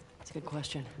 It's a good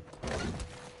question.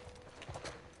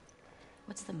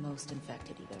 What's the most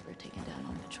infected you've ever taken down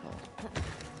on patrol?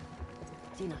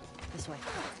 Dina, this way.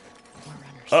 More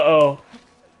runners. Uh-oh.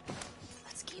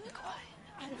 Let's keep it quiet.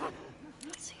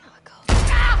 Let's see how it goes.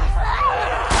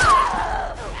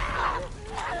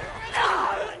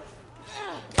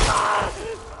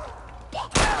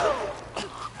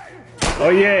 Oh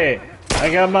yeah.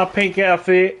 I got my pink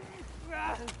outfit.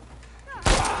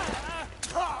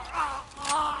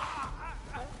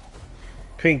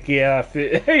 Pinky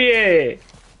outfit. Yeah.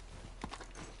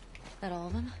 That all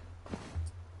of them?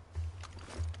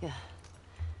 Yeah.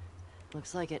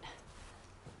 Looks like it.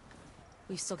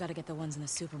 We've still got to get the ones in the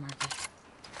supermarket.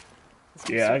 Let's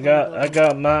get Yeah, circling I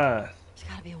got mine. There's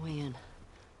gotta be a way in.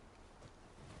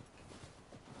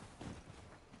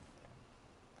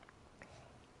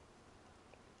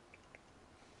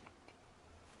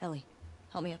 Ellie,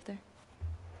 help me up there.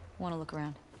 Want to look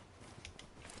around.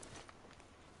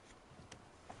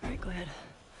 go ahead.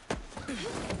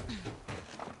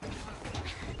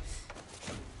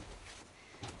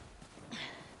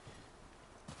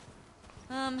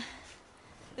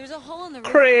 There's a hole in the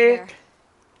roof Craig,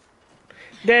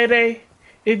 Daddy,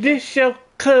 is this your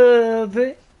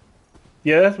cousin?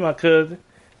 Yeah, that's my cousin.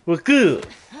 Well, good,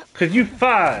 cause you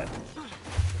fine.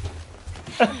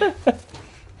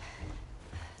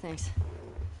 Thanks.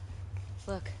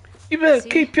 Look. You better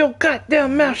keep your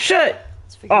goddamn mouth shut.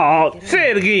 Oh, say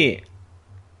it again.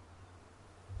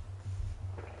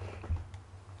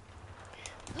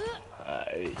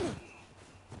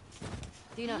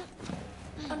 Dina,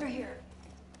 under here.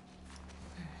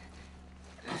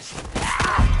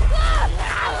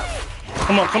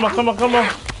 Come on, come on, come on, come on.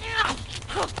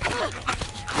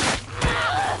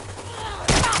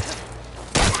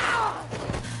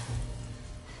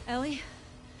 Ellie,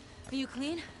 are you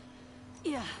clean?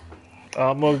 Yeah. I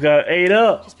almost got ate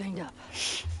up. Just banged up.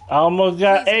 I almost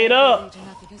got ate up.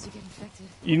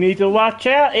 You need to watch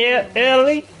out,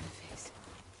 Ellie.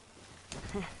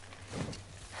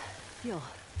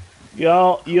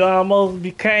 You almost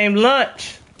became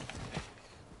lunch.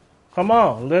 Come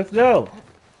on, let's go.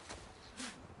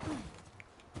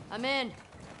 I'm in.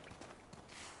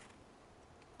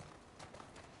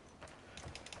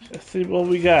 Let's see what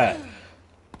we got.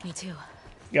 Me too.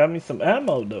 Got me some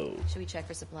ammo though. Should we check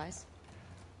for supplies?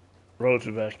 Roach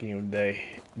vacuum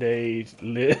days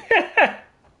lit.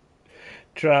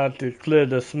 Trying to clear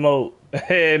the smoke.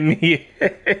 Had me.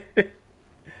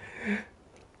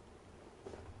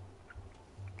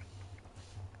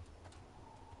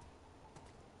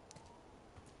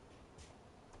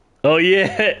 Oh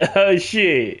yeah, oh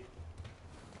shit.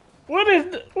 What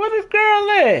is girl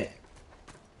at?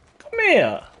 Come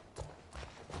here.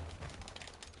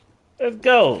 Let's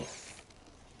go.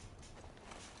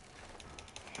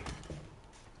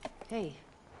 Hey,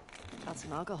 got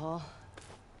some alcohol.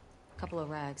 Couple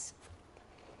of rags.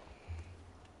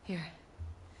 Here,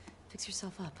 fix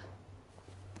yourself up.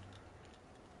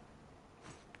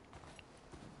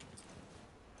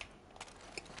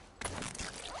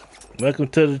 Welcome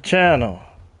to the channel.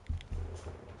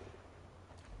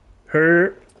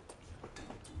 Heard?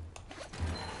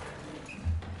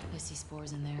 I see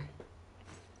spores in there.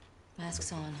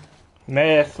 Masks on.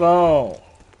 Mask on.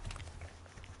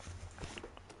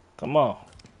 Come on.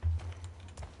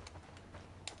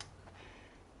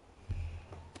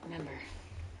 Remember,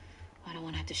 I don't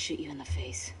want to have to shoot you in the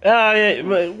face. Ah, yeah,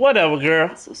 but whatever, girl.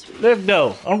 That's so sweet. Let's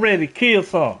go. I'm ready to kill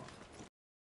some.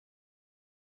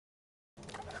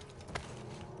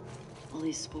 All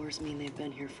these spores mean they've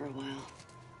been here for a while.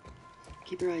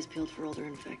 Keep your eyes peeled for older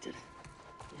infected.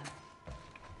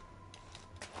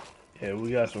 Yeah, we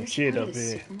got some shit up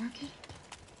here. Supermarket?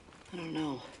 I don't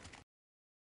know.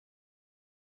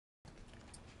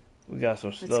 We got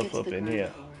some stuff up in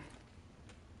here.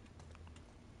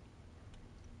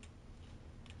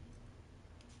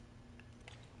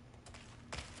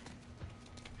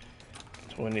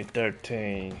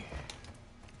 2013.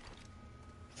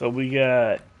 So we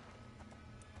got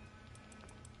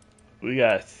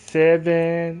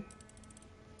 7,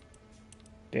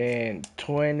 then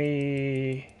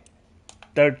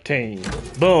 2013.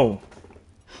 Boom.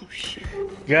 Oh shit.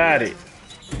 Got it.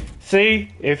 See,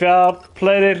 if y'all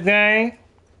play this game,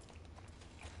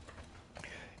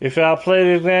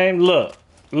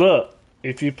 look,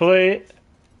 if you play it,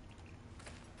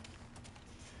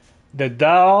 the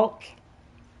dog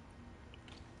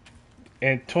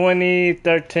in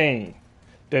 2013,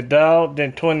 the dog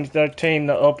in 2013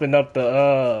 to open up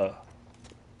the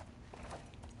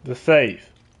safe.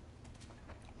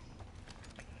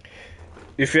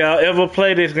 If y'all ever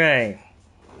play this game,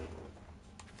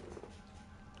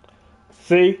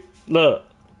 see, look,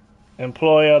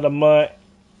 employee of the month.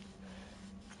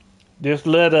 This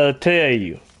letter will tell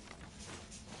you.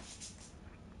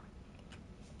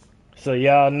 So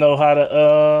y'all know how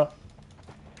to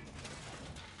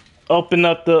open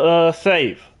up the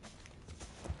safe.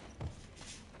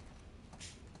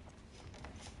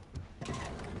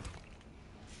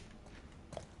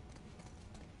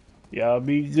 Y'all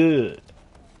be good.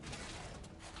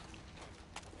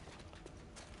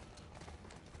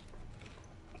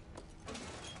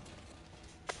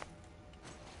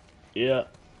 Yeah.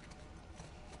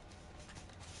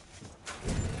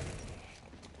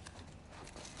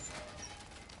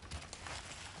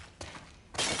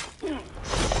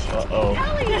 Uh-oh.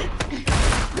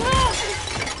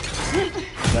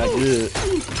 Not good.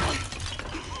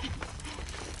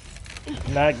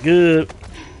 Not good.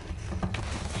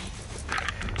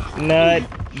 Not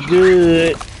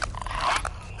good.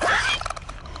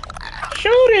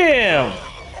 Shoot him!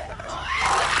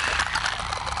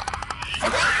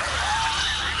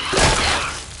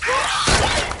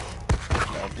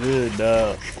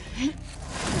 dog.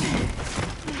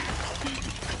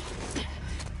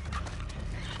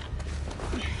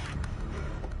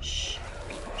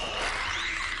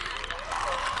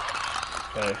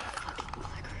 Okay.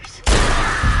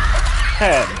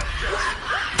 Happening?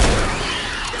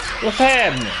 What's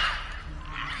happening?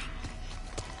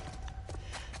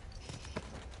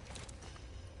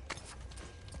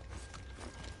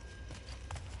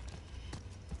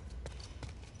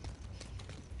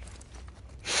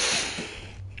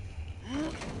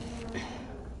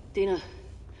 Dina,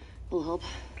 will help.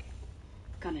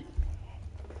 Come in.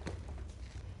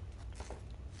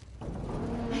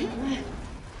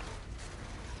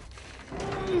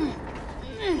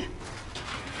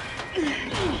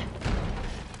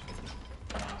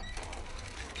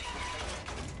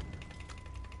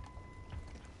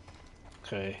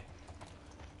 Okay.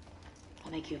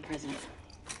 I'll make you a present.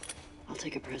 I'll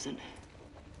take a present.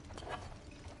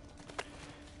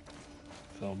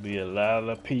 Gonna be a lot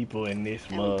of people in this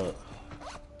mug.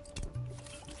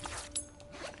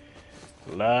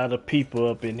 A lot of people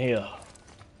up in here.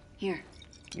 Here.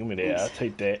 Give me that. I'll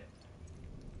take that.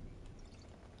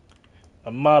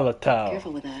 A Molotov.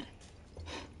 Careful with that.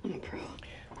 I'm a pro.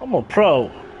 I'm a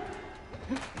pro.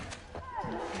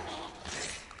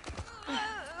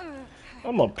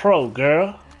 I'm a pro,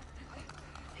 girl.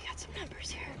 We got some numbers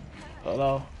here. Hold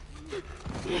on.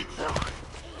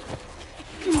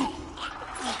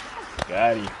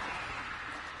 Got him.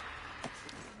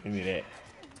 Give me that.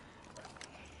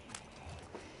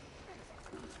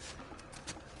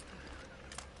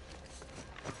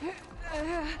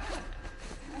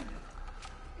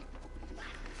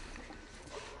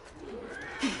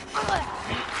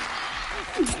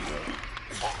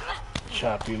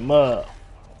 Chop him up.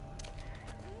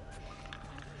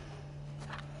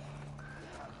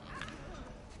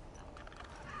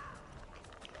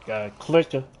 Got a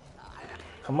clicker.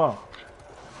 Come on.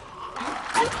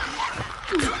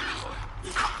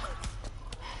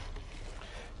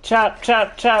 Chop,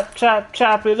 chop, chop, chop,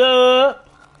 chop it up.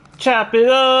 Chop it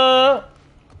up.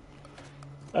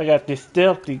 I got this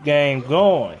stealthy game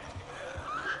going.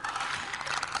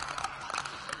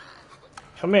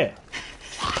 Come here.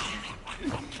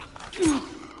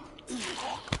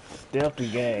 Stealthy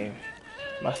game.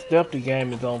 My stealthy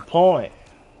game is on point.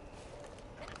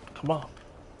 Come on.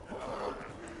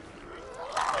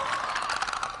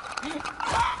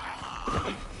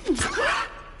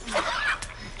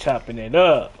 Chopping it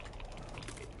up.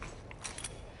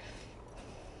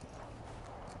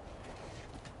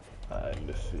 Alright,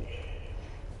 let's see.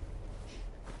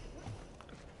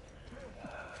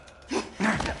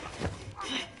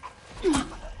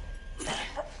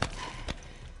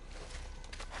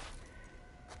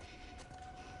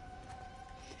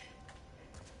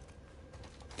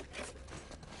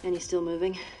 And he's still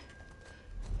moving?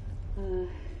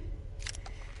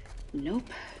 Nope.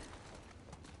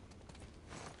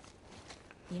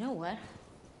 You know what?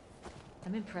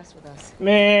 I'm impressed with us.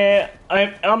 Man,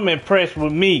 I'm impressed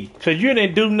with me. Cause you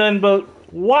didn't do nothing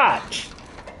but watch.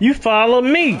 You follow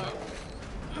me.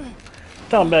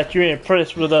 Talking about you're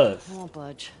impressed with us. I won't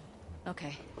budge.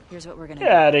 Okay, here's what we're gonna Get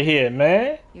do. out of here,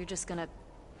 man. You're just gonna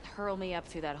hurl me up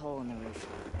through that hole in the roof.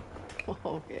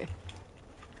 Okay.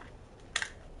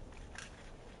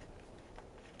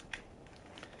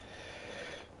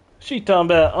 She talking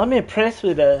about, I'm impressed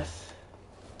with us.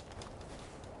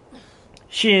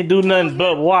 She ain't do nothing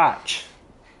but watch.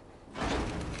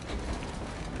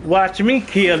 Watch me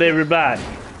kill everybody.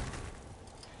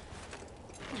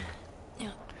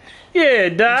 Yeah,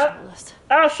 Doc.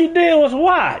 All she did was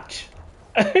watch.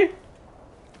 Get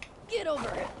over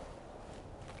it.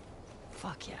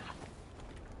 Fuck yeah.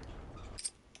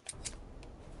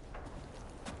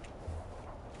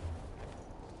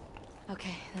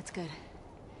 Okay, that's good.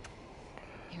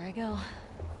 Here I go.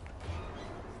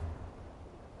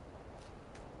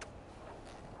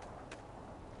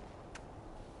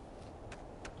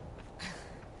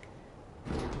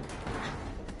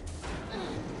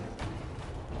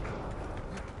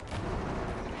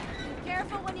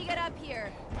 Careful when you get up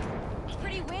here. It's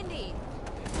pretty windy.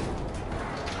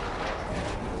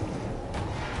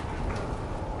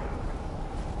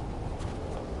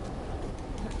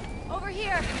 Over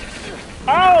here.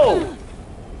 Oh!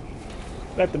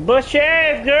 Got to bust your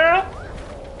ass, girl.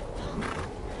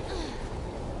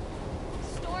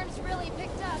 Storm's really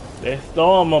picked up. That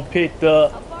storm done picked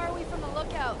up. How far are we from the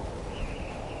lookout?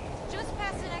 Just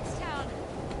past the next town.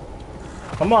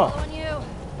 Come on. Following you.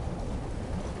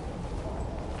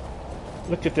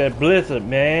 Look at that blizzard,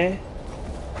 man.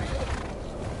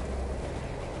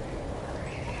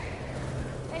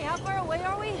 Hey, how far away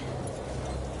are we? A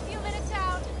few minutes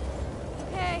out.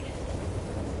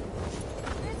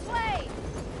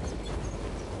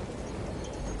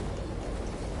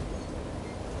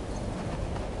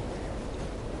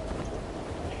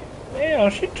 Damn,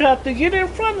 she tried to get in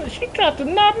front of, she tried to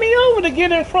knock me over to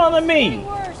get in front of me. Getting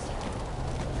worse.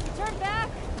 Turn back.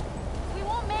 We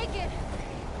won't make it.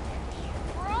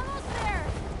 We're almost there.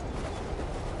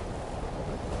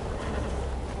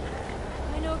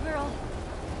 I know, girl.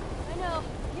 I know.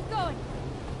 Keep going.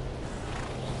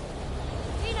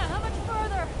 Dina, how much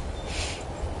further?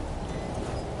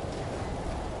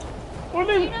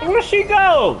 Where'd she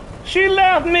go? She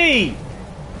left me.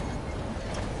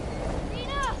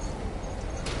 Dina!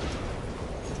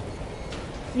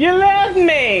 You left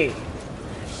me.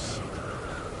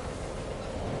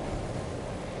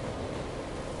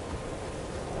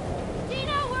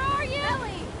 Dina, where are you?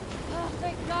 Ellie! Oh,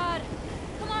 thank God.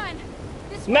 Come on.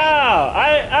 This way. No,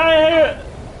 I heard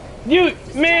you,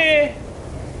 man.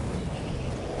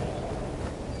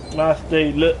 My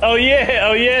state look. Oh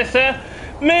yeah, sir.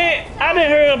 Man, I didn't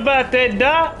hear about that,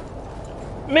 Doc.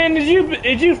 Man, is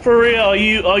you for real?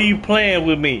 Are you playing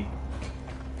with me?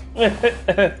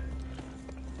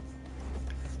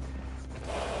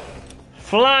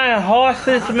 Flying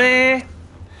horses, man.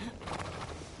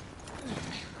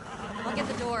 I'll get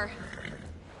the door.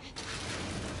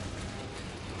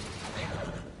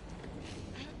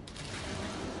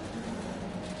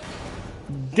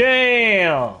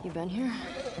 Damn. You been here?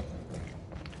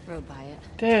 Rode by it.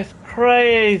 That's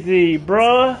crazy,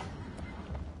 bruh.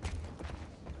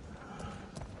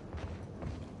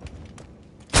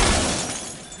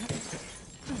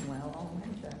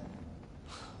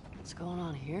 What's going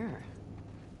on here?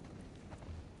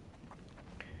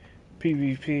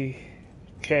 PvP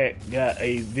Cat got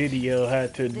a video how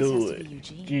to do it.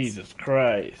 Jesus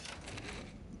Christ.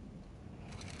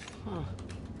 Huh.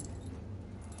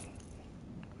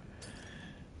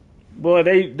 Boy,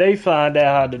 they find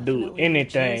out how to do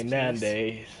anything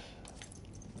nowadays.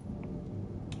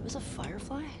 It was a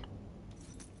Firefly?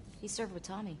 He served with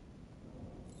Tommy.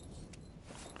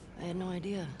 I had no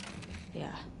idea.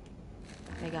 Yeah.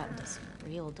 They got into some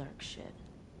real dark shit.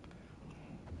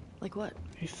 Like what?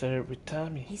 He served with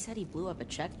Tommy. He said he blew up a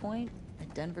checkpoint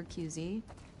at Denver QZ,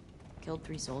 killed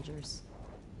 3 soldiers,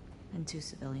 and 2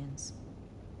 civilians.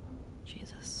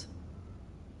 Jesus.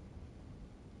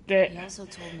 That He also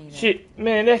told me that shit,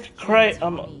 man, that's crazy.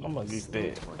 I'm gonna get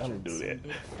that. I'm gonna do that.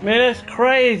 Man, that's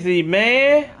crazy,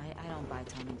 man. I don't buy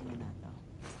Tommy doing that though.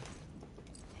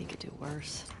 He could do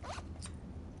worse.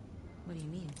 What do you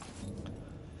mean?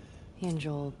 He and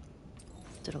Joel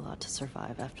did a lot to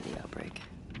survive after the outbreak.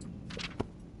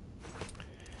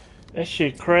 That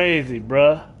shit crazy,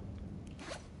 bruh.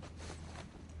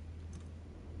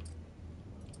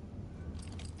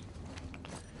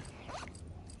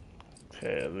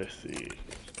 Okay, let's see.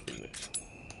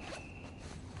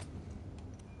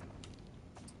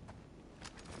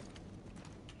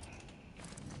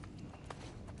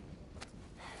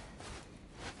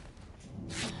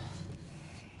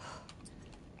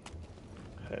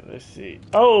 Okay, let's see.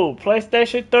 Oh,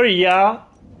 PlayStation 3, y'all.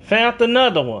 Found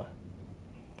another one.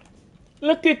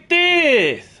 Look at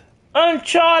this.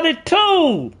 Uncharted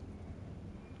 2.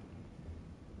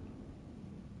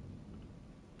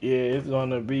 Yeah, it's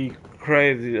gonna be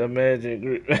crazy.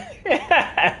 Imagine.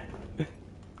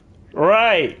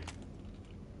 Right.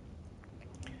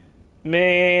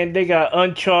 Man, they got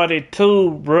Uncharted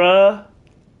 2, bruh.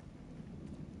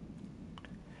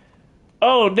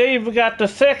 Oh, they even got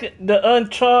the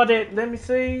Uncharted. Let me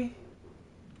see.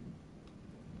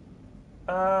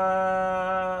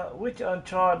 Which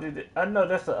Uncharted? I know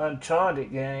that's an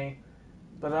Uncharted game,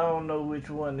 but I don't know which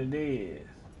one it is.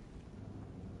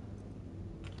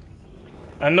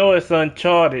 I know it's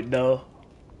Uncharted though.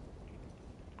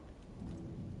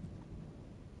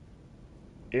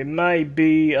 It might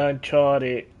be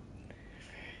Uncharted.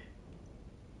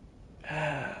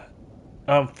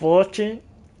 Unfortunate?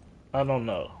 I don't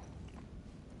know.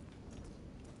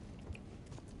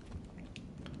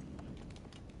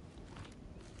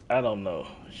 I don't know.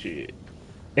 Shit.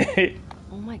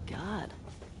 Oh my God.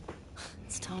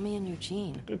 It's Tommy and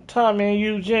Eugene. Tommy and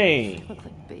Eugene. They look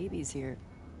like babies here.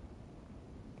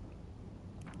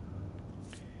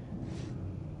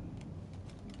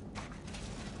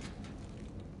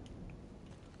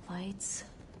 Lights,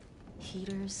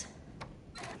 heaters.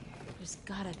 There's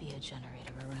gotta be a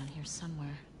generator around here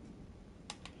somewhere.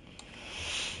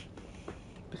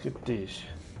 Look at this.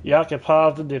 Y'all can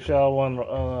pause it if y'all want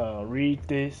to read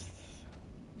this.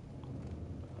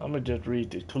 I'm gonna just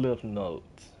read the clip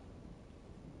notes.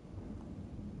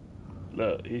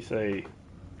 Look, he say,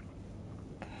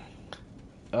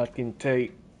 I can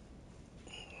take.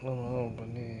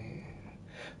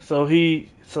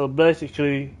 So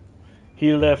basically,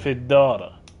 he left his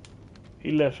daughter.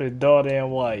 He left his daughter and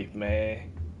wife,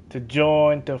 man. to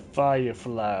join the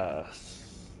Fireflies.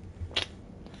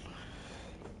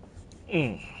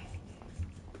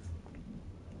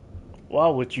 Why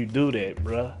would you do that,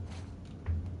 bruh?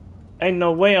 Ain't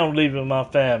no way I'm leaving my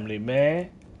family, man,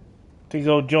 to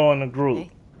go join the group.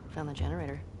 Hey, found the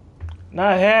generator.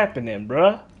 Not happening,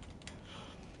 bruh.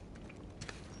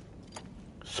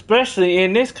 Especially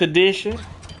in this condition.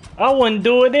 I wouldn't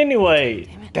do it anyway.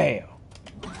 Damn.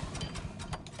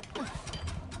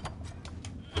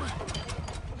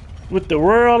 With the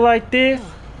world like this,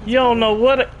 you don't know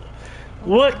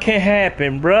what can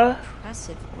happen, bruh.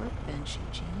 Impressive workbench,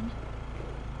 Eugene.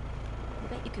 I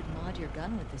bet you could mod your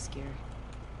gun with this gear.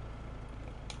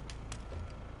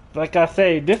 Like I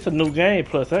say, this a new game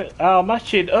plus all my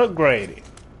shit upgraded.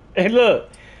 Hey look,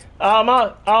 all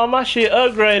my shit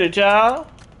upgraded, y'all.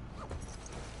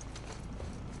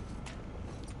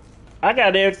 I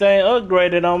got everything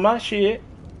upgraded on my shit.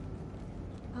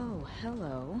 Oh,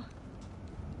 hello.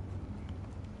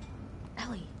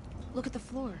 Ellie, look at the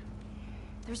floor.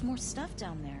 There's more stuff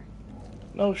down there.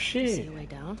 No See shit. a way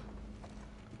down?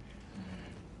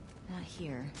 Not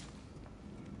here.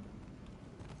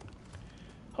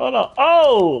 Hold on.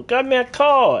 Oh, got me a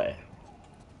card.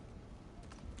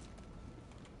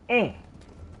 Come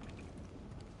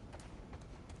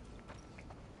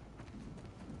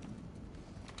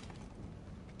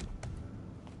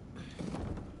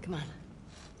on.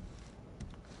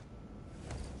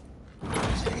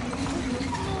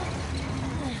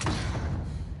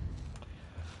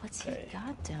 What's he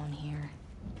got down here?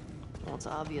 Well, it's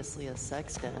obviously a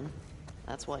sex den.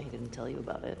 That's why he didn't tell you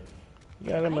about it.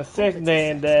 Got him a sex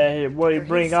man down here where he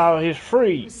bring all his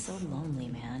freaks. So lonely,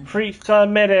 man. Freaks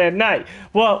come in at night.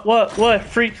 What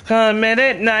freaks come in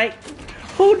at night?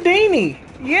 Houdini.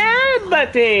 Yeah,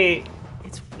 buddy.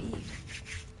 It's weed.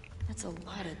 That's a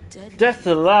lot of dead. That's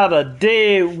a lot of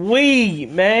dead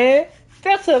weed, man.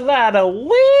 That's a lot of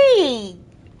weed.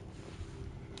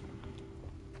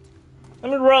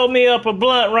 Let me roll me up a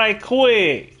blunt right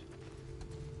quick.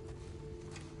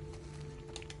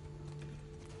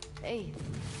 Hey,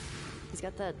 he's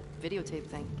got that videotape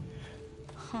thing.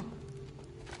 Huh.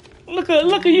 Look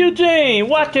at Eugene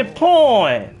watching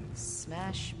porn.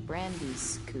 Smash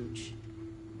Brandy's cooch.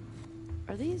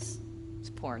 Are these? It's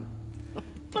porn.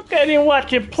 Look at him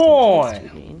watching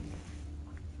porn.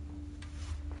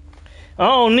 I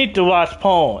don't need to watch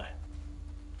porn.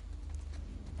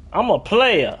 I'm a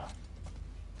player.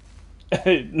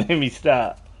 Let me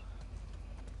stop.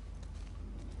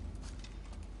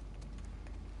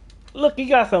 Look, he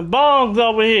got some bongs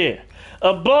over here.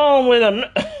 A bong with a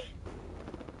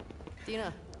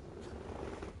Dina.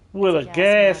 with a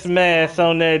gas mask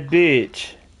on that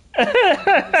bitch.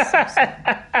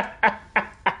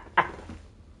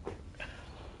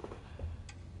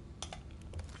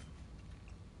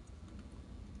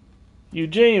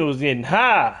 Eugene was getting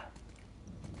high.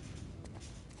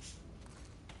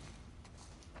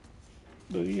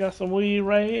 Look, you got some weed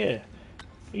right here.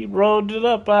 He rolled it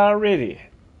up already.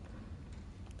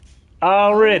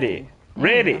 Ready.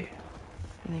 You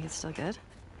think it's still good?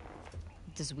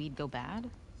 Does weed go bad?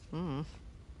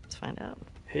 Let's find out.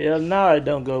 Hell no, it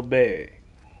don't go bad.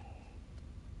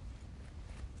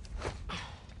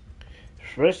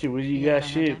 Especially when you got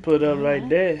shit put up like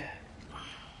that.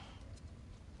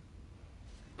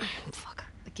 Fuck.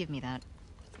 Give me that.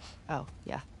 Oh,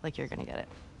 yeah, like you're gonna get it.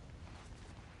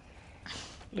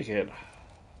 Look at her.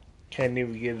 Can't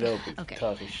even get it open. Okay.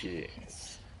 Talking shit.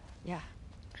 Yeah.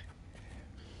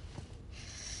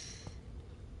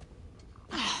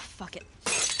 Oh, fuck it.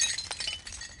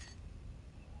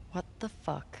 What the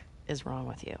fuck is wrong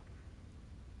with you?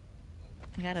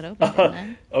 I got it open, didn't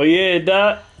I? Oh yeah,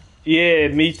 Doc. Yeah,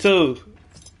 me too.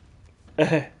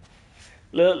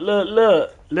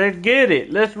 Look. Let's get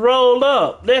it. Let's roll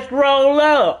up.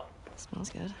 Smells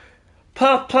good.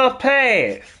 Puff,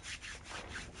 pass.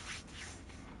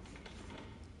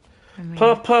 I mean,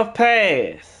 Puff,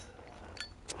 pass.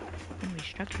 we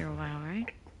stuck here a while, right?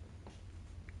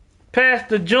 Pass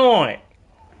the joint.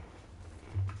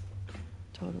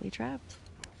 Totally trapped.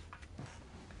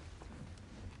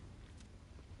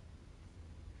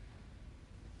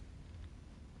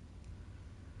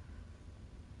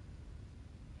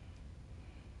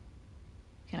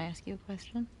 Can I ask you a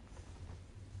question?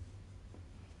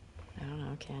 I don't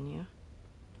know, can you?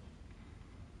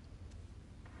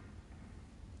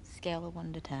 Scale of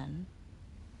 1 to 10.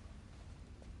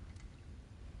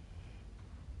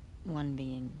 1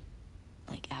 being,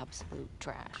 like, absolute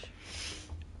trash.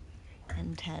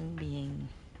 And 10 being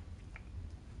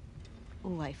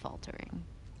life-altering.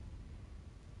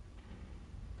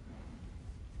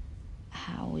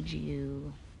 How would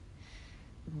you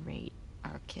rate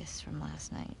our kiss from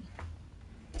last night?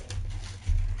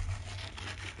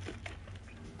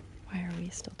 Why are we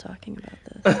still talking about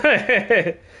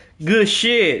this? Good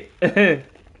shit.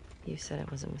 You said it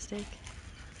was a mistake.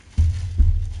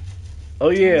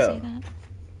 Oh Did I yeah. say that?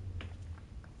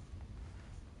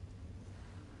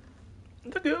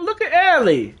 Look at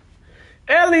Ellie.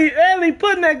 Ellie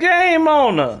putting that game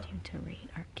on her. You to rate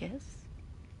our kiss?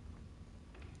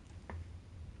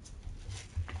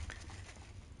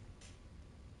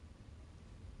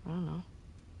 I don't know.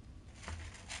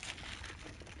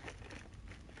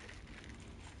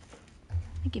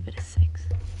 I give it a 6.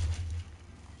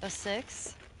 A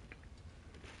 6?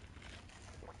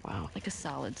 Wow. Like a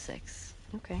solid 6.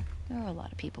 Okay. There are a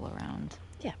lot of people around.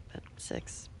 Yeah, but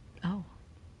 6. Oh,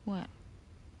 what?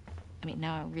 I mean,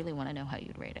 now I really want to know how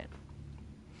you'd rate it.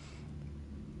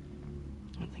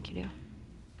 I don't think you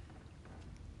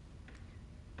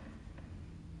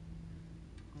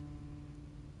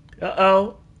do.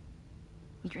 Uh-oh.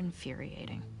 You're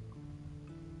infuriating.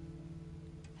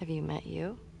 Have you met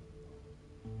you?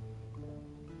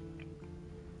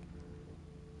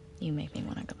 You make me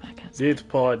want to go back outside. This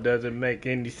part doesn't make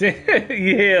any sense.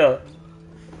 Yeah.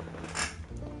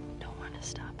 No one is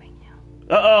stopping you.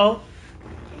 Uh-oh.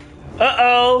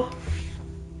 Uh-oh.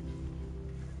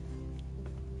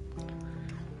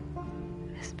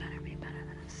 This better be better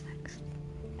than a 6.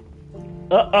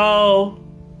 Uh-oh.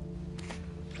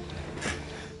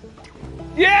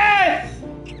 Yes!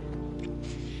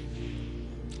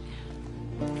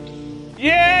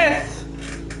 Yes!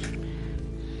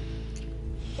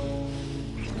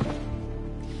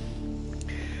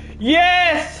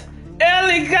 Yes!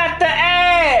 Ellie got the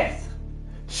ass!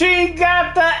 She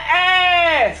got the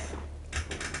ass!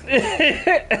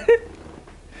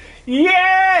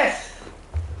 Yes!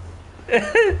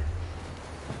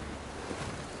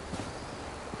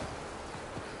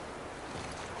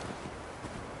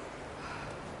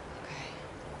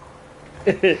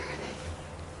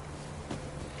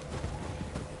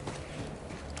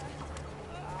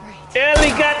 Ellie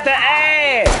got the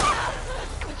ass!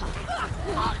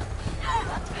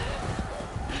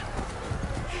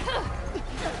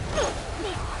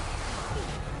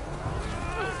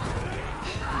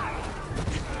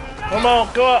 Come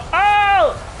on, go up.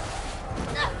 Oh!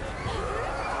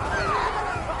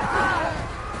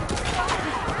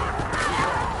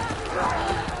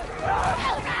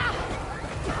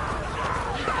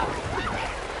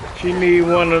 She need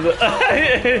one of the...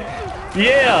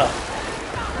 Yeah.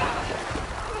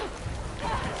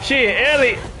 Shit,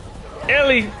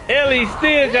 Ellie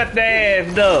still got the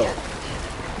ass though.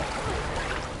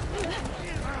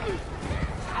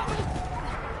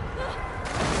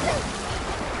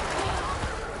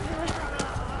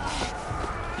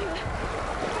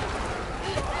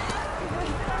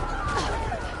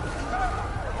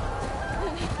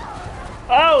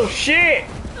 Oh shit!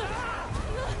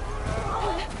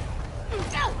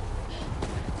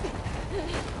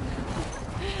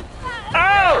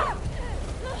 Oh!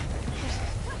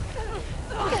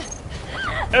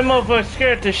 That motherfucker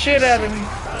scared the shit out of me.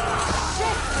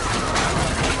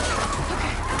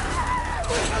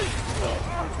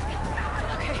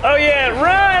 Oh yeah,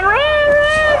 run,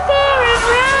 Forrest,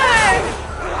 run!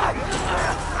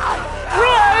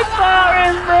 Run,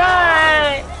 Forrest, run!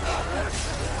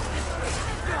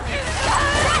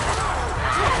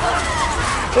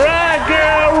 Run,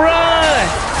 girl, run!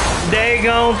 They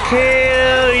gon'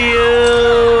 kill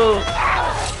you!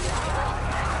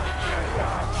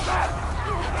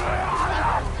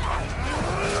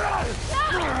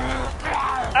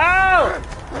 Oh!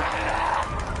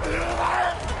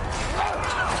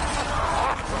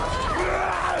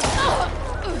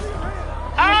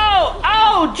 Oh!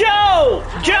 Oh, Joe!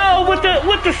 Joe with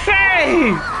the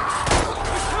save!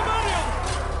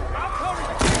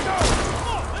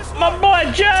 My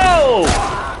boy Joe!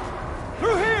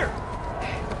 Through here!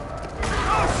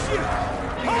 Oh shit!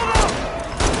 Hold up!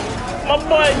 My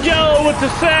boy Joe with the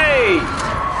save!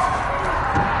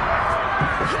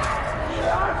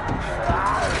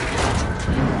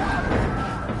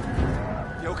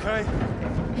 You okay?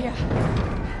 Yeah.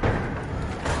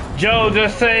 Joe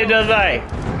just saved a life.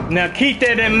 Now keep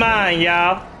that in mind,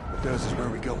 y'all. This is where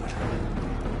we going.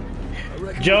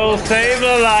 Joe saved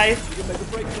a life.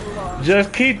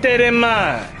 Just keep that in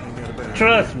mind.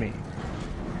 Trust me.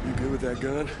 You good with that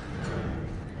gun?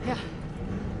 Yeah.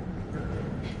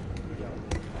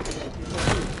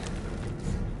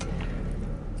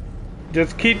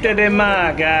 Just keep that in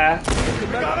mind, guys. We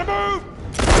gotta move!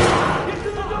 Get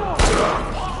to the door!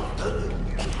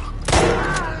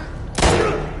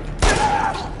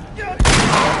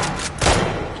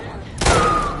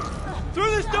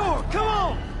 Through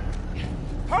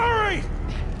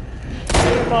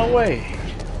way.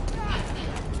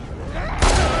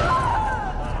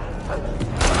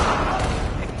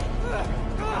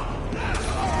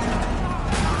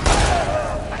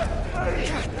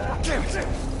 Damn it!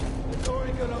 The door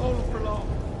ain't gonna hold him for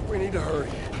long. We need to hurry.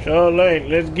 Sure late.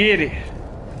 Let's get it.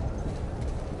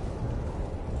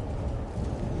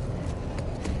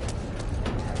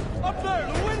 Up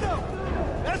there, the window!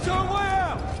 That's our way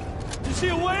out! You see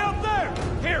a way up there?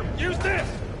 Here, use this!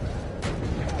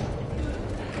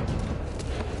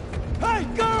 Hey,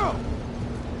 girl!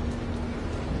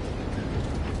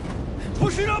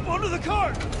 Push it up onto the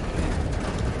cart!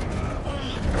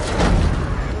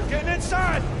 We're getting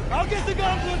inside! I'll get the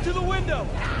gun to the window!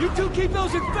 You two keep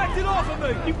those infected off of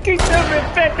me! You keep them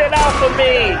infected off of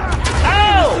me!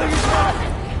 Oh!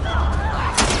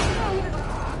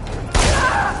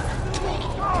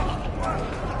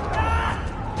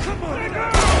 Come on,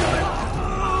 girl!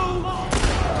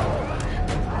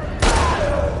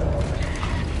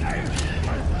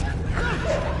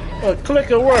 A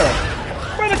clicker where?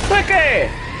 Where the clicker at?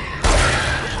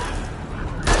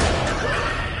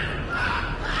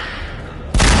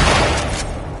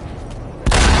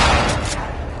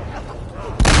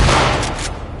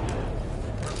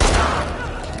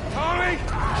 Tommy,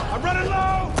 I'm running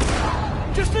low!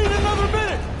 Just need another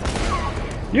minute!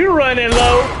 You running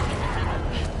low?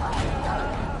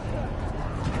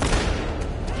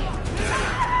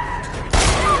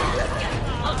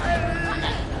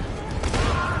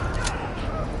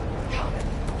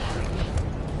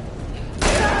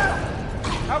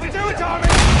 How we doing, Tommy?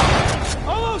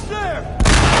 Almost there!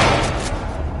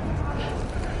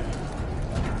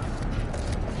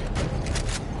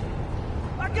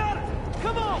 I got it!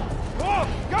 Come on! Go!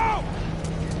 Go!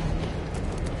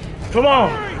 Come on.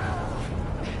 Hurry!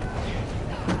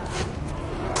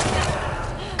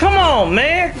 Come on,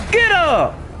 man. Get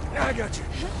up. I got you.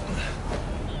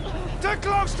 Get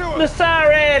close to The it!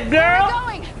 sorry ass girl.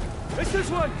 Going! It's this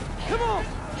way! Come on!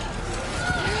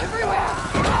 Everywhere!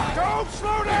 Don't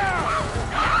slow down!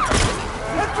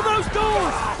 Head for those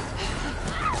doors!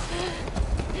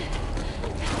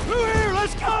 Through here,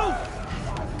 let's go!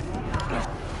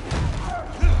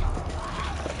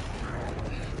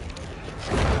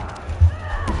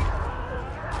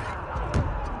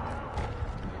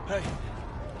 Hey,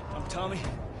 I'm Tommy.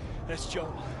 That's Joel.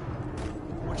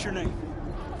 What's your name?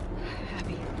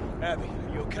 Abby. Abby,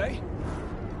 are you okay?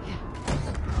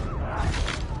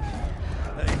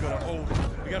 That ain't gonna hold.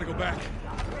 We gotta go back.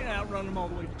 We can't outrun them all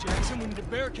the way to Jackson. We need to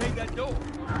barricade that door.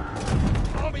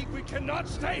 Tommy, we cannot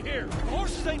stay here. The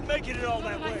horses ain't making it all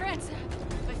that My way.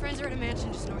 friends are at a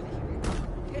mansion just north of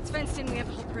here. It's fenced in. We have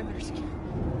the whole perimeter secure.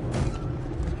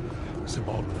 Some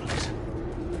Baldwin, please.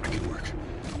 I can work.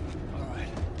 All right.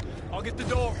 I'll get the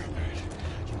door. All right.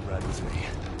 You ride with me.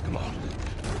 Come on.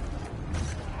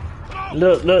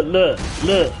 Look.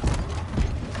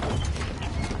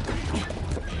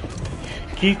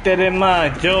 Keep that in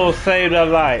mind. Joel saved her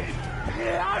life.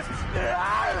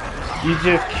 You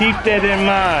just keep that in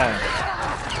mind.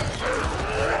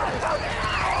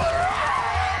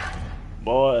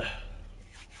 Boy.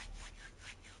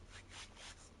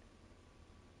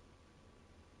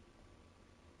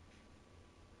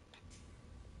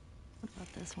 What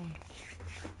about this one?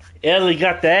 Ellie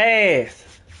got the ass.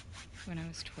 When I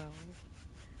was 12,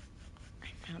 I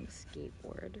found a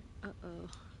skateboard. Uh-oh.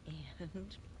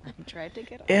 And I tried to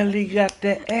get off. Ellie got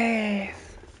the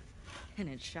ass. And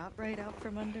it shot right out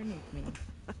from underneath me.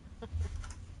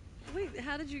 Wait,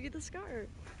 how did you get the scar?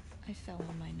 I fell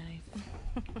on my knife.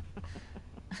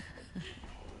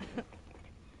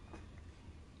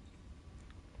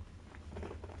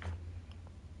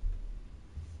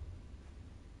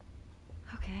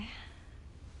 Okay.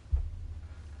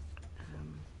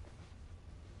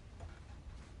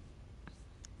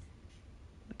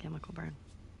 The chemical burn.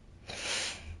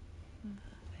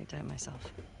 I did it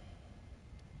myself.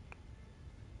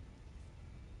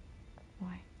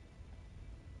 Why?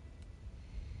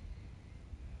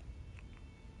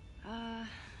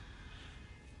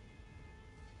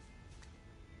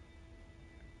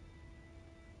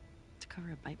 To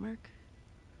cover a bite mark.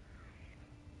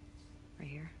 Right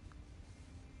here.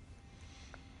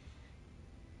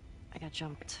 I got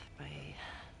jumped by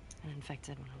an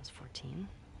infected when I was 14.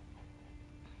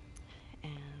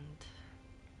 And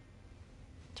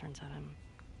turns out I'm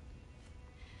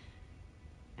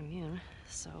immune,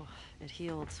 so it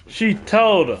healed. She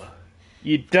told her,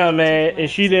 you dumbass, and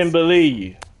she didn't believe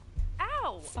you.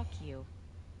 Ow! Fuck you.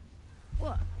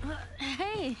 What?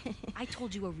 Hey! I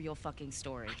told you a real fucking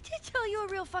story. I did tell you a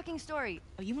real fucking story.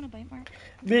 Oh, you want a bite mark?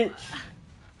 Bitch,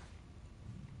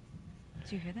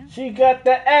 Did you hear that? she got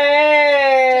the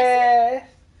ass.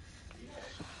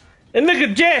 And look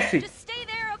at Jesse. Just stay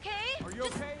there, okay? Are you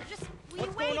okay? Just will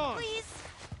What's you wait, going on? please?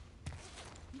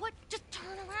 What? Just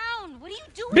turn around. What are you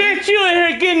doing? Bitch, you in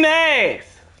here getting the ass.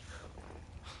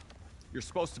 You're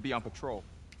supposed to be on patrol.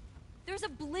 There's a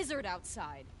blizzard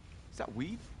outside. Is that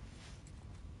weed?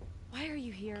 Why are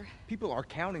you here? People are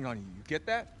counting on you. You get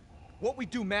that? What we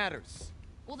do matters.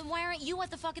 Well, then why aren't you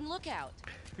at the fucking lookout?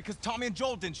 Because Tommy and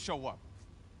Joel didn't show up.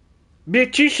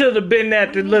 Bitch, you should have been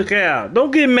at the lookout.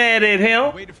 Don't get mad at I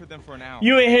him. waited for them for an hour.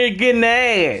 You in here getting the I was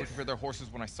ass. looking for their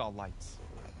horses when I saw lights.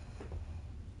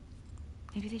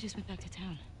 Maybe they just went back to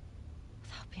town.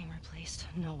 Without being replaced.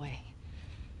 No way.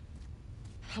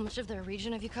 How much of their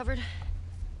region have you covered?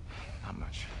 Not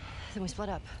much. Then we split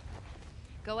up.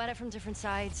 Go at it from different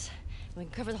sides. We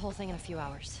can cover the whole thing in a few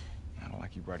hours. I don't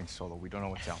like you riding solo. We don't know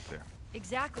what's out there.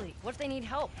 Exactly. What if they need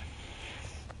help?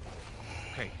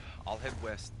 Okay, I'll head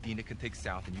west. Dina can take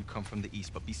south, and you come from the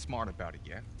east. But be smart about it,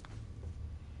 yeah?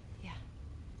 Yeah.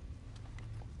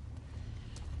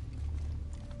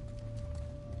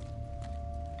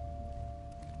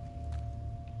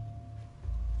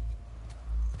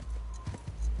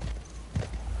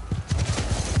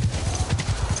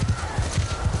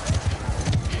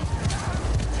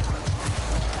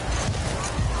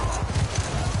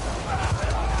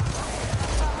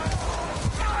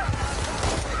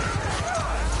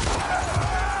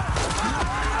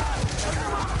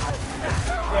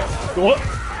 What?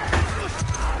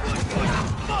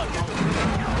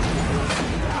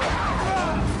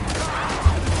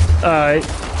 Alright.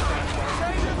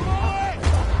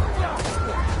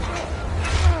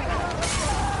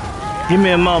 Give me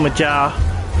a moment, y'all.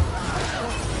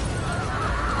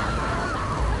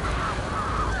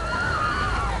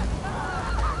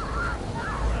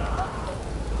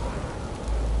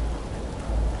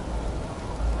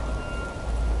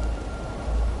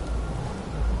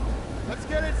 Let's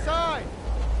get inside!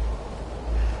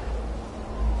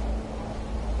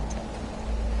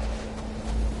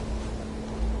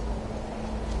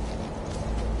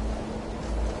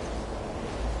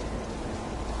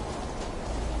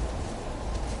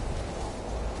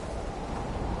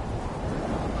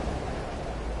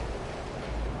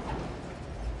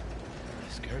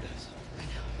 Scared us.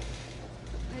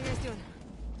 How you guys doing?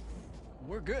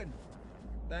 We're good.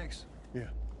 Thanks. Yeah.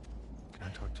 Can I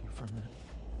talk to you for a minute?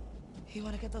 You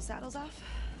want to get those saddles off?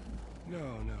 No,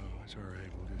 it's all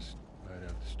right. We'll just ride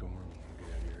out the storm and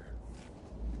get out of here.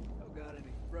 Y'all got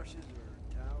any brushes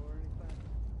or towel or anything?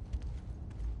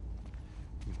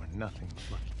 You are nothing but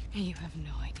lucky. You have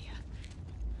no idea.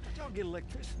 How'd y'all get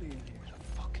electricity in here? Where the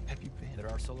fuck have you been? There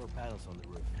are solar panels on the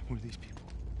roof. Who are these people?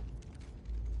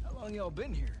 How long y'all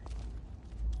been here?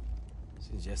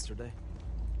 Since yesterday?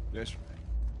 Yesterday.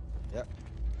 Yep.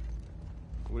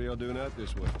 What are y'all doing out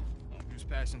this way? Just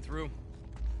passing through.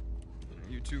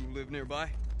 You two live nearby?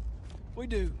 We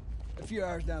do. A few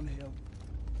hours down the hill.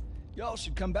 Y'all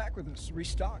should come back with us,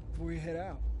 restock before we head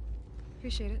out.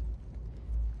 Appreciate it.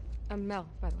 I'm Mel,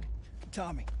 by the way.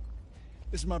 Tommy.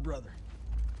 This is my brother.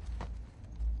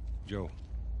 Joe.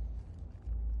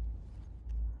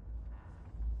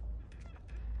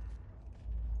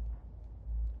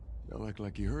 Y'all act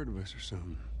like you heard of us or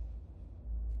something.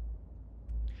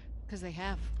 Because they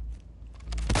have.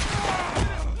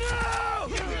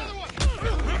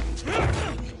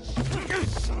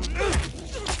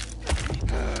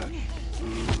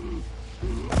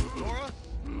 Laura?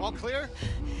 All clear?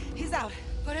 He's out.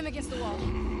 Put him against the wall.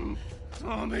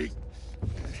 Tommy!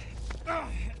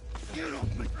 Get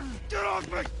off me! Get off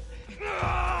me!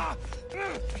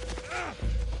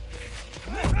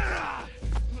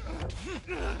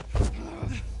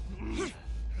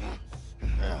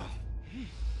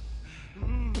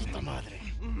 Puta madre.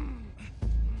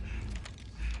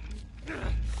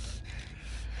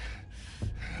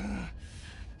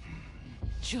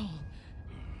 Joel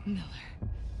Miller.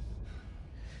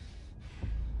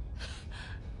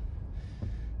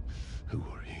 Who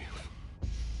are you?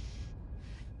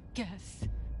 Guess.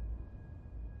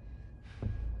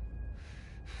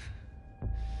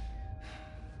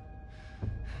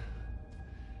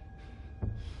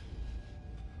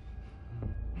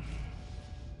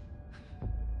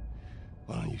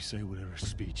 Why don't you say whatever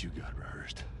speech you got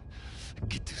rehearsed?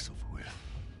 Get this over with.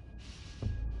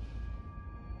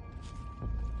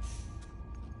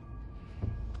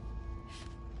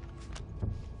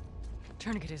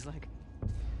 Tourniquet his leg.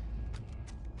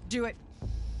 Do it.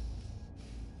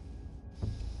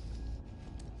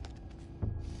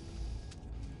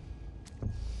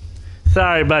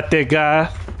 Sorry about that,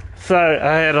 guys. Sorry,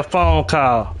 I had a phone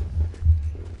call.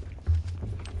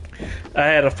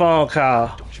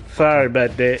 Sorry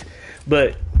about that.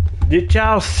 But Did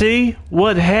y'all see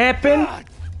what happened?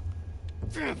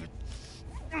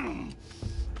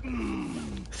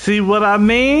 See what I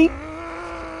mean?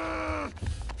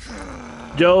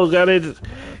 Joe got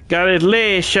his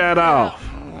leg shot off.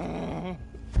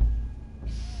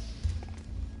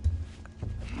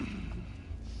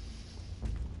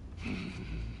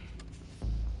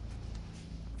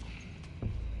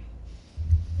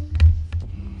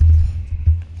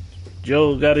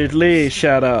 Joe got his leg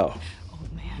shot off.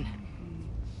 Old man.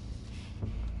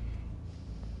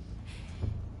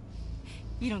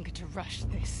 You don't get to rush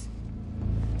this.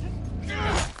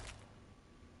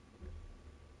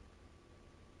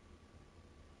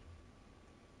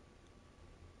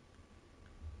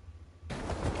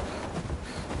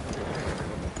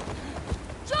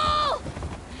 Joel!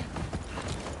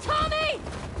 Tommy!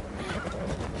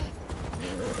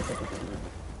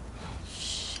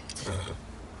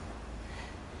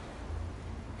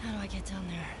 How do I get down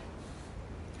there?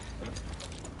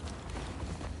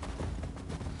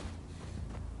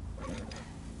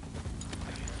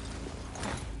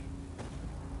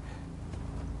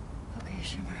 Okay,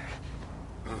 Shimmer.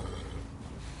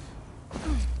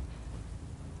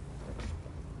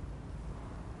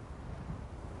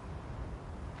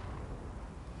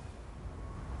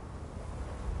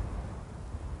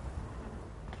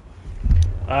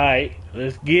 Alright,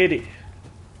 let's get it.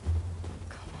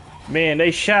 Man,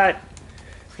 they shot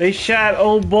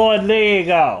old boy leg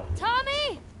off.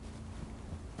 Tommy!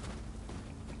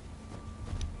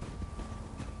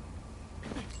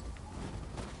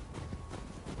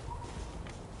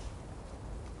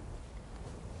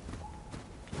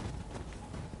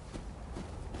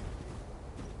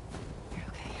 You're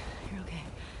okay. You're okay.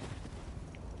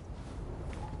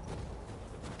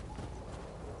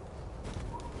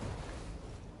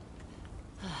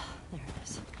 There it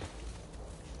is.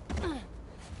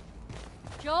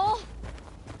 Joel?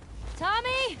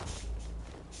 Tommy?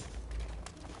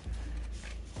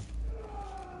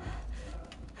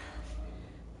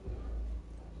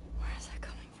 Where is that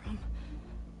coming from?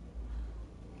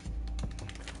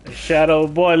 They shot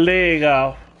old boy leg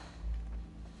off.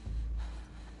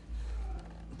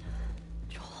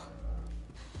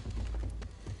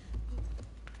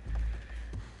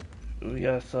 We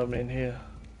got something in here.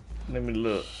 Let me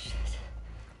look.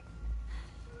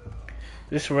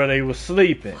 This is where they were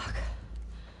sleeping. Fuck.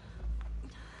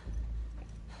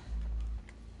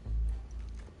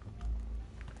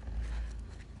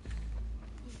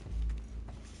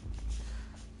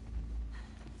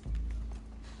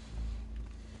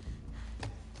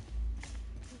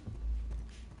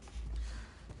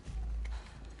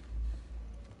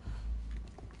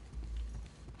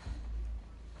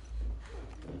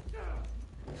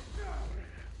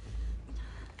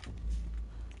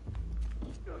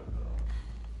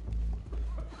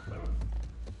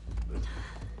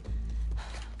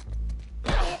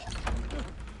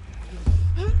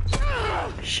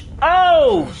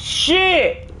 Oh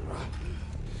shit!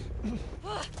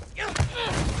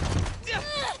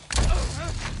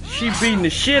 She beating the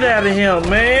shit out of him,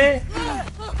 man.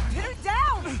 Get her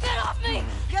down! Get off me!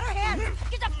 Get her hands!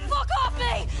 Get the fuck off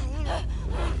me!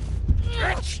 You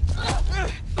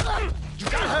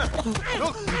got her!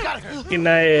 Look, you got her! Getting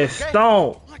that ass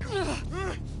stoned.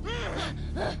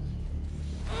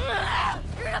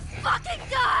 You're gonna fucking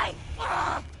die!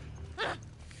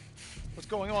 What's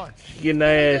going on? Getting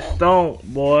that ass stoned,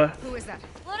 boy. Who is that?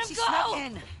 Let him She go! snuck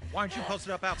in. Why aren't you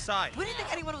posted up outside? We didn't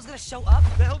think anyone was gonna show up.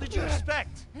 What the hell did you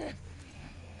expect?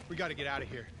 We gotta get out of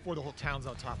here before the whole town's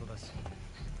on top of us.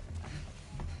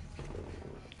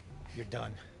 You're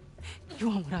done. You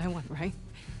want what I want, right?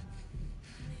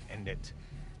 End it.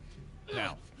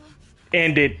 Now.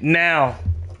 End it now.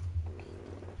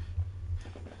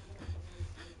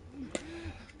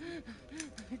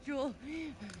 Joel,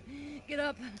 get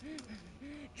up.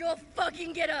 Joel,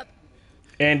 fucking get up.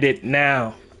 End it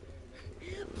now.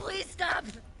 Please stop.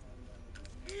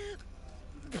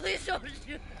 Please don't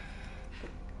shoot.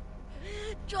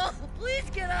 Joel, please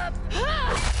get up.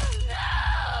 No!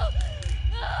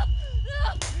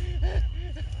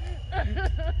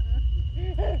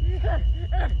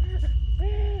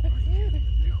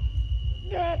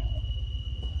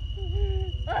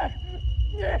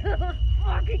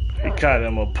 They caught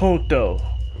him a punto.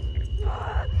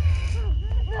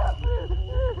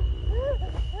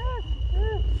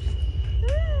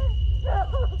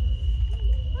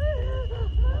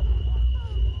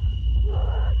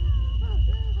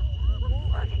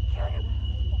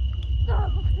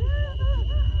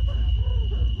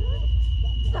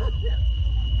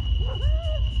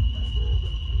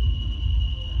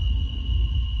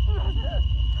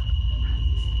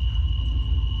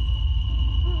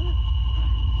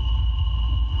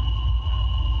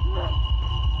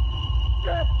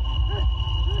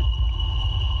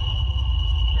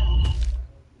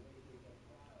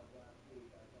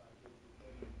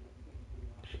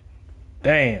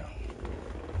 Damn.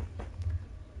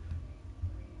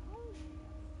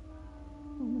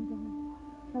 Oh my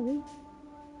god. Ellie?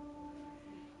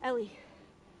 Ellie.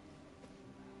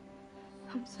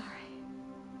 I'm sorry.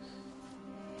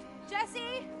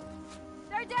 Jesse!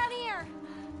 They're down here!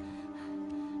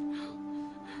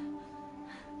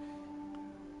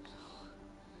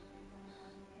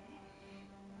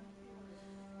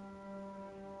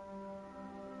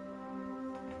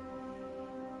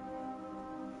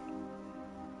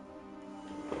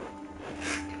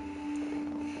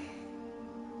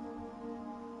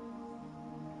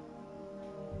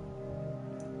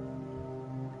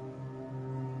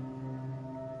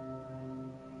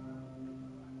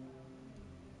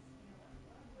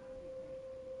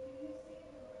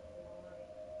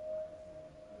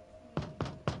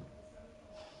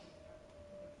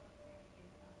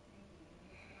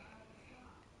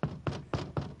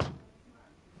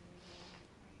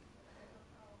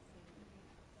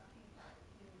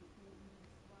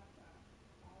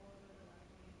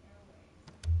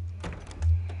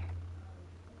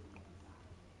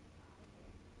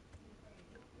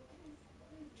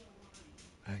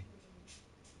 Hey.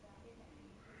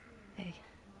 Hey.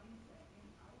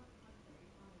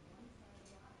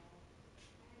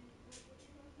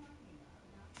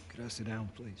 Could I sit down,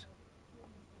 please?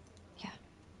 Yeah.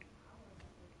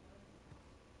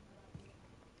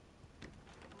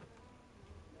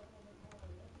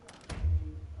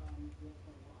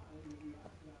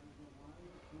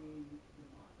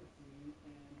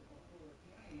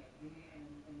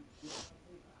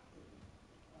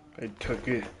 They took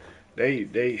it. They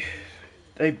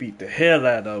beat the hell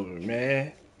out of her,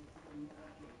 man.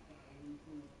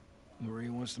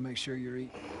 Maria wants to make sure you're eating.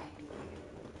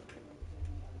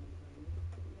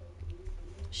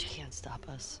 She can't stop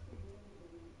us.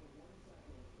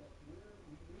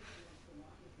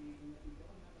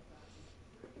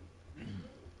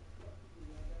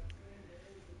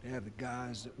 They have the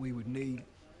guys that we would need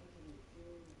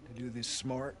to do this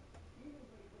smart.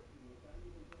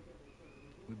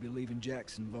 We'd be leaving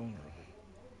Jackson vulnerable.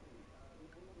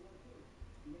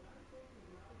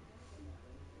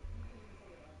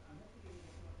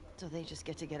 So they just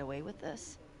get to get away with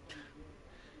this?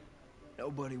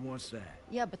 Nobody wants that.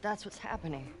 Yeah, but that's what's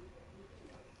happening.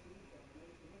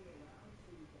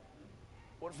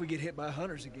 What if we get hit by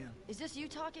hunters again? Is this you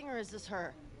talking or is this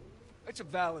her? It's a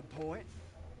valid point.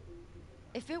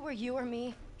 If it were you or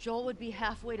me, Joel would be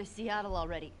halfway to Seattle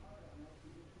already.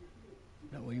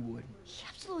 No, he wouldn't. He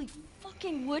absolutely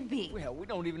fucking would be. Well, we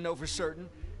don't even know for certain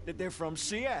that they're from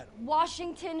Seattle.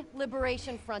 Washington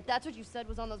Liberation Front. That's what you said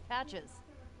was on those patches.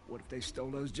 What if they stole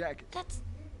those jackets? That's...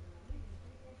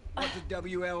 What the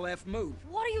WLF move?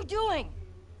 What are you doing?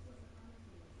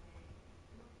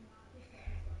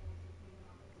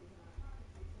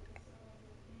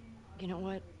 You know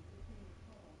what?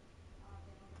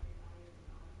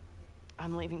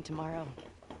 I'm leaving tomorrow.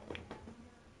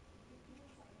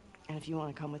 And if you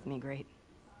want to come with me, great.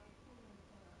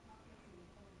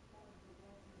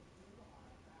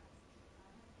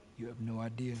 You have no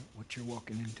idea what you're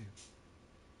walking into.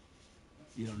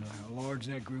 You don't know how large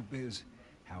that group is,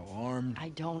 how armed. I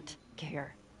don't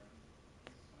care.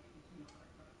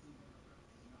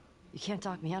 You can't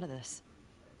talk me out of this.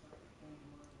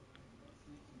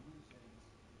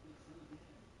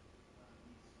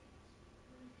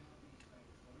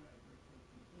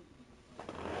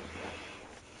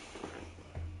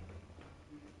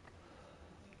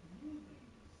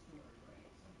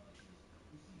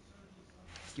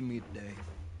 Give me a day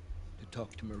to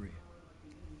talk to Maria.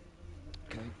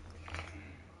 Okay?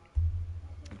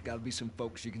 There's gotta be some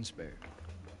folks you can spare.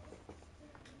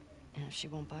 And if she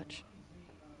won't budge?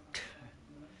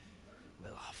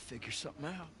 Well, I'll figure something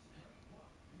out.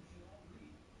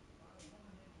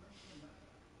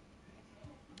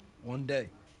 One day.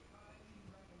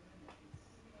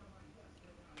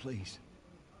 Please.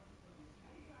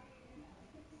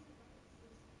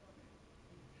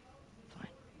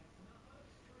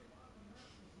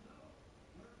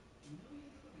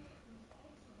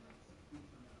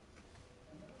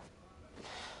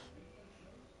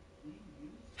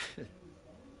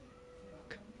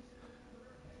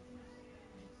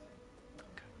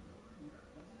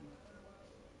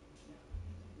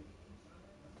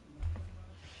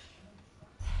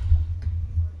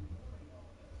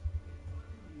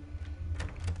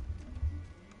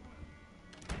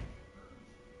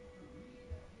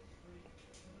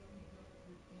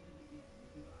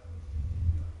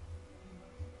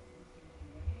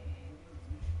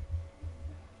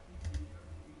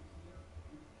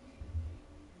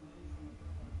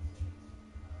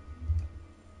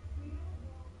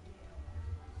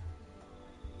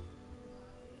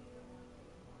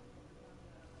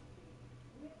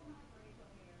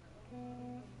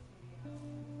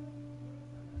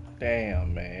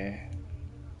 Damn, man.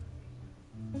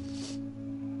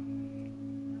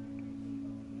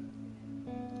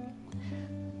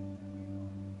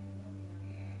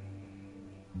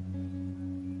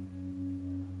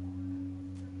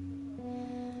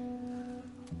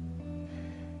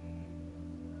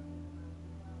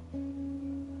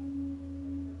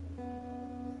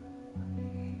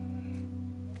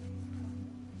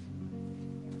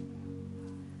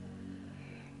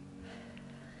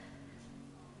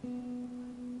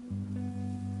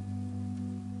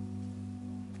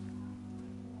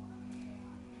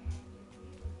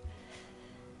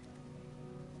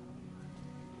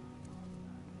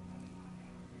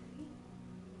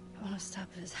 I want to stop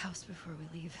at his house before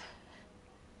we leave.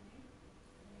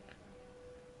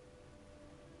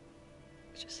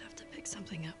 We just have to pick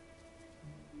something up.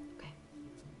 Okay.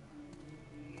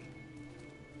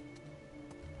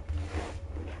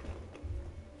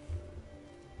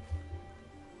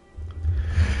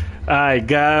 Alright,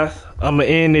 guys, I'm gonna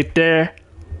end it there.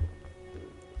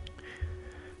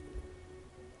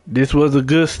 This was a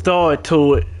good start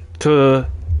to The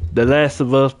Last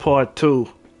of Us Part 2.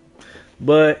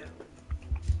 But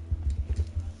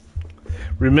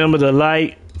remember to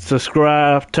like,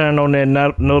 subscribe, turn on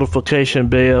that notification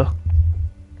bell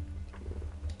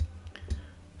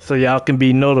so y'all can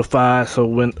be notified. So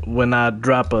when I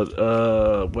drop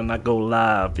when I go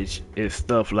live, it's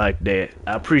stuff like that.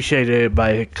 I appreciate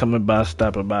everybody coming by,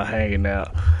 stopping by, hanging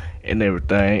out, and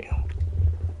everything.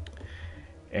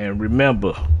 And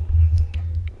remember,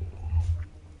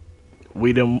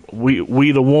 we the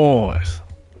ones.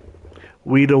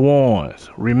 We the ones.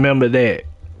 Remember that.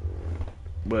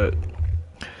 But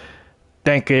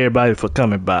thank everybody for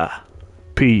coming by.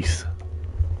 Peace.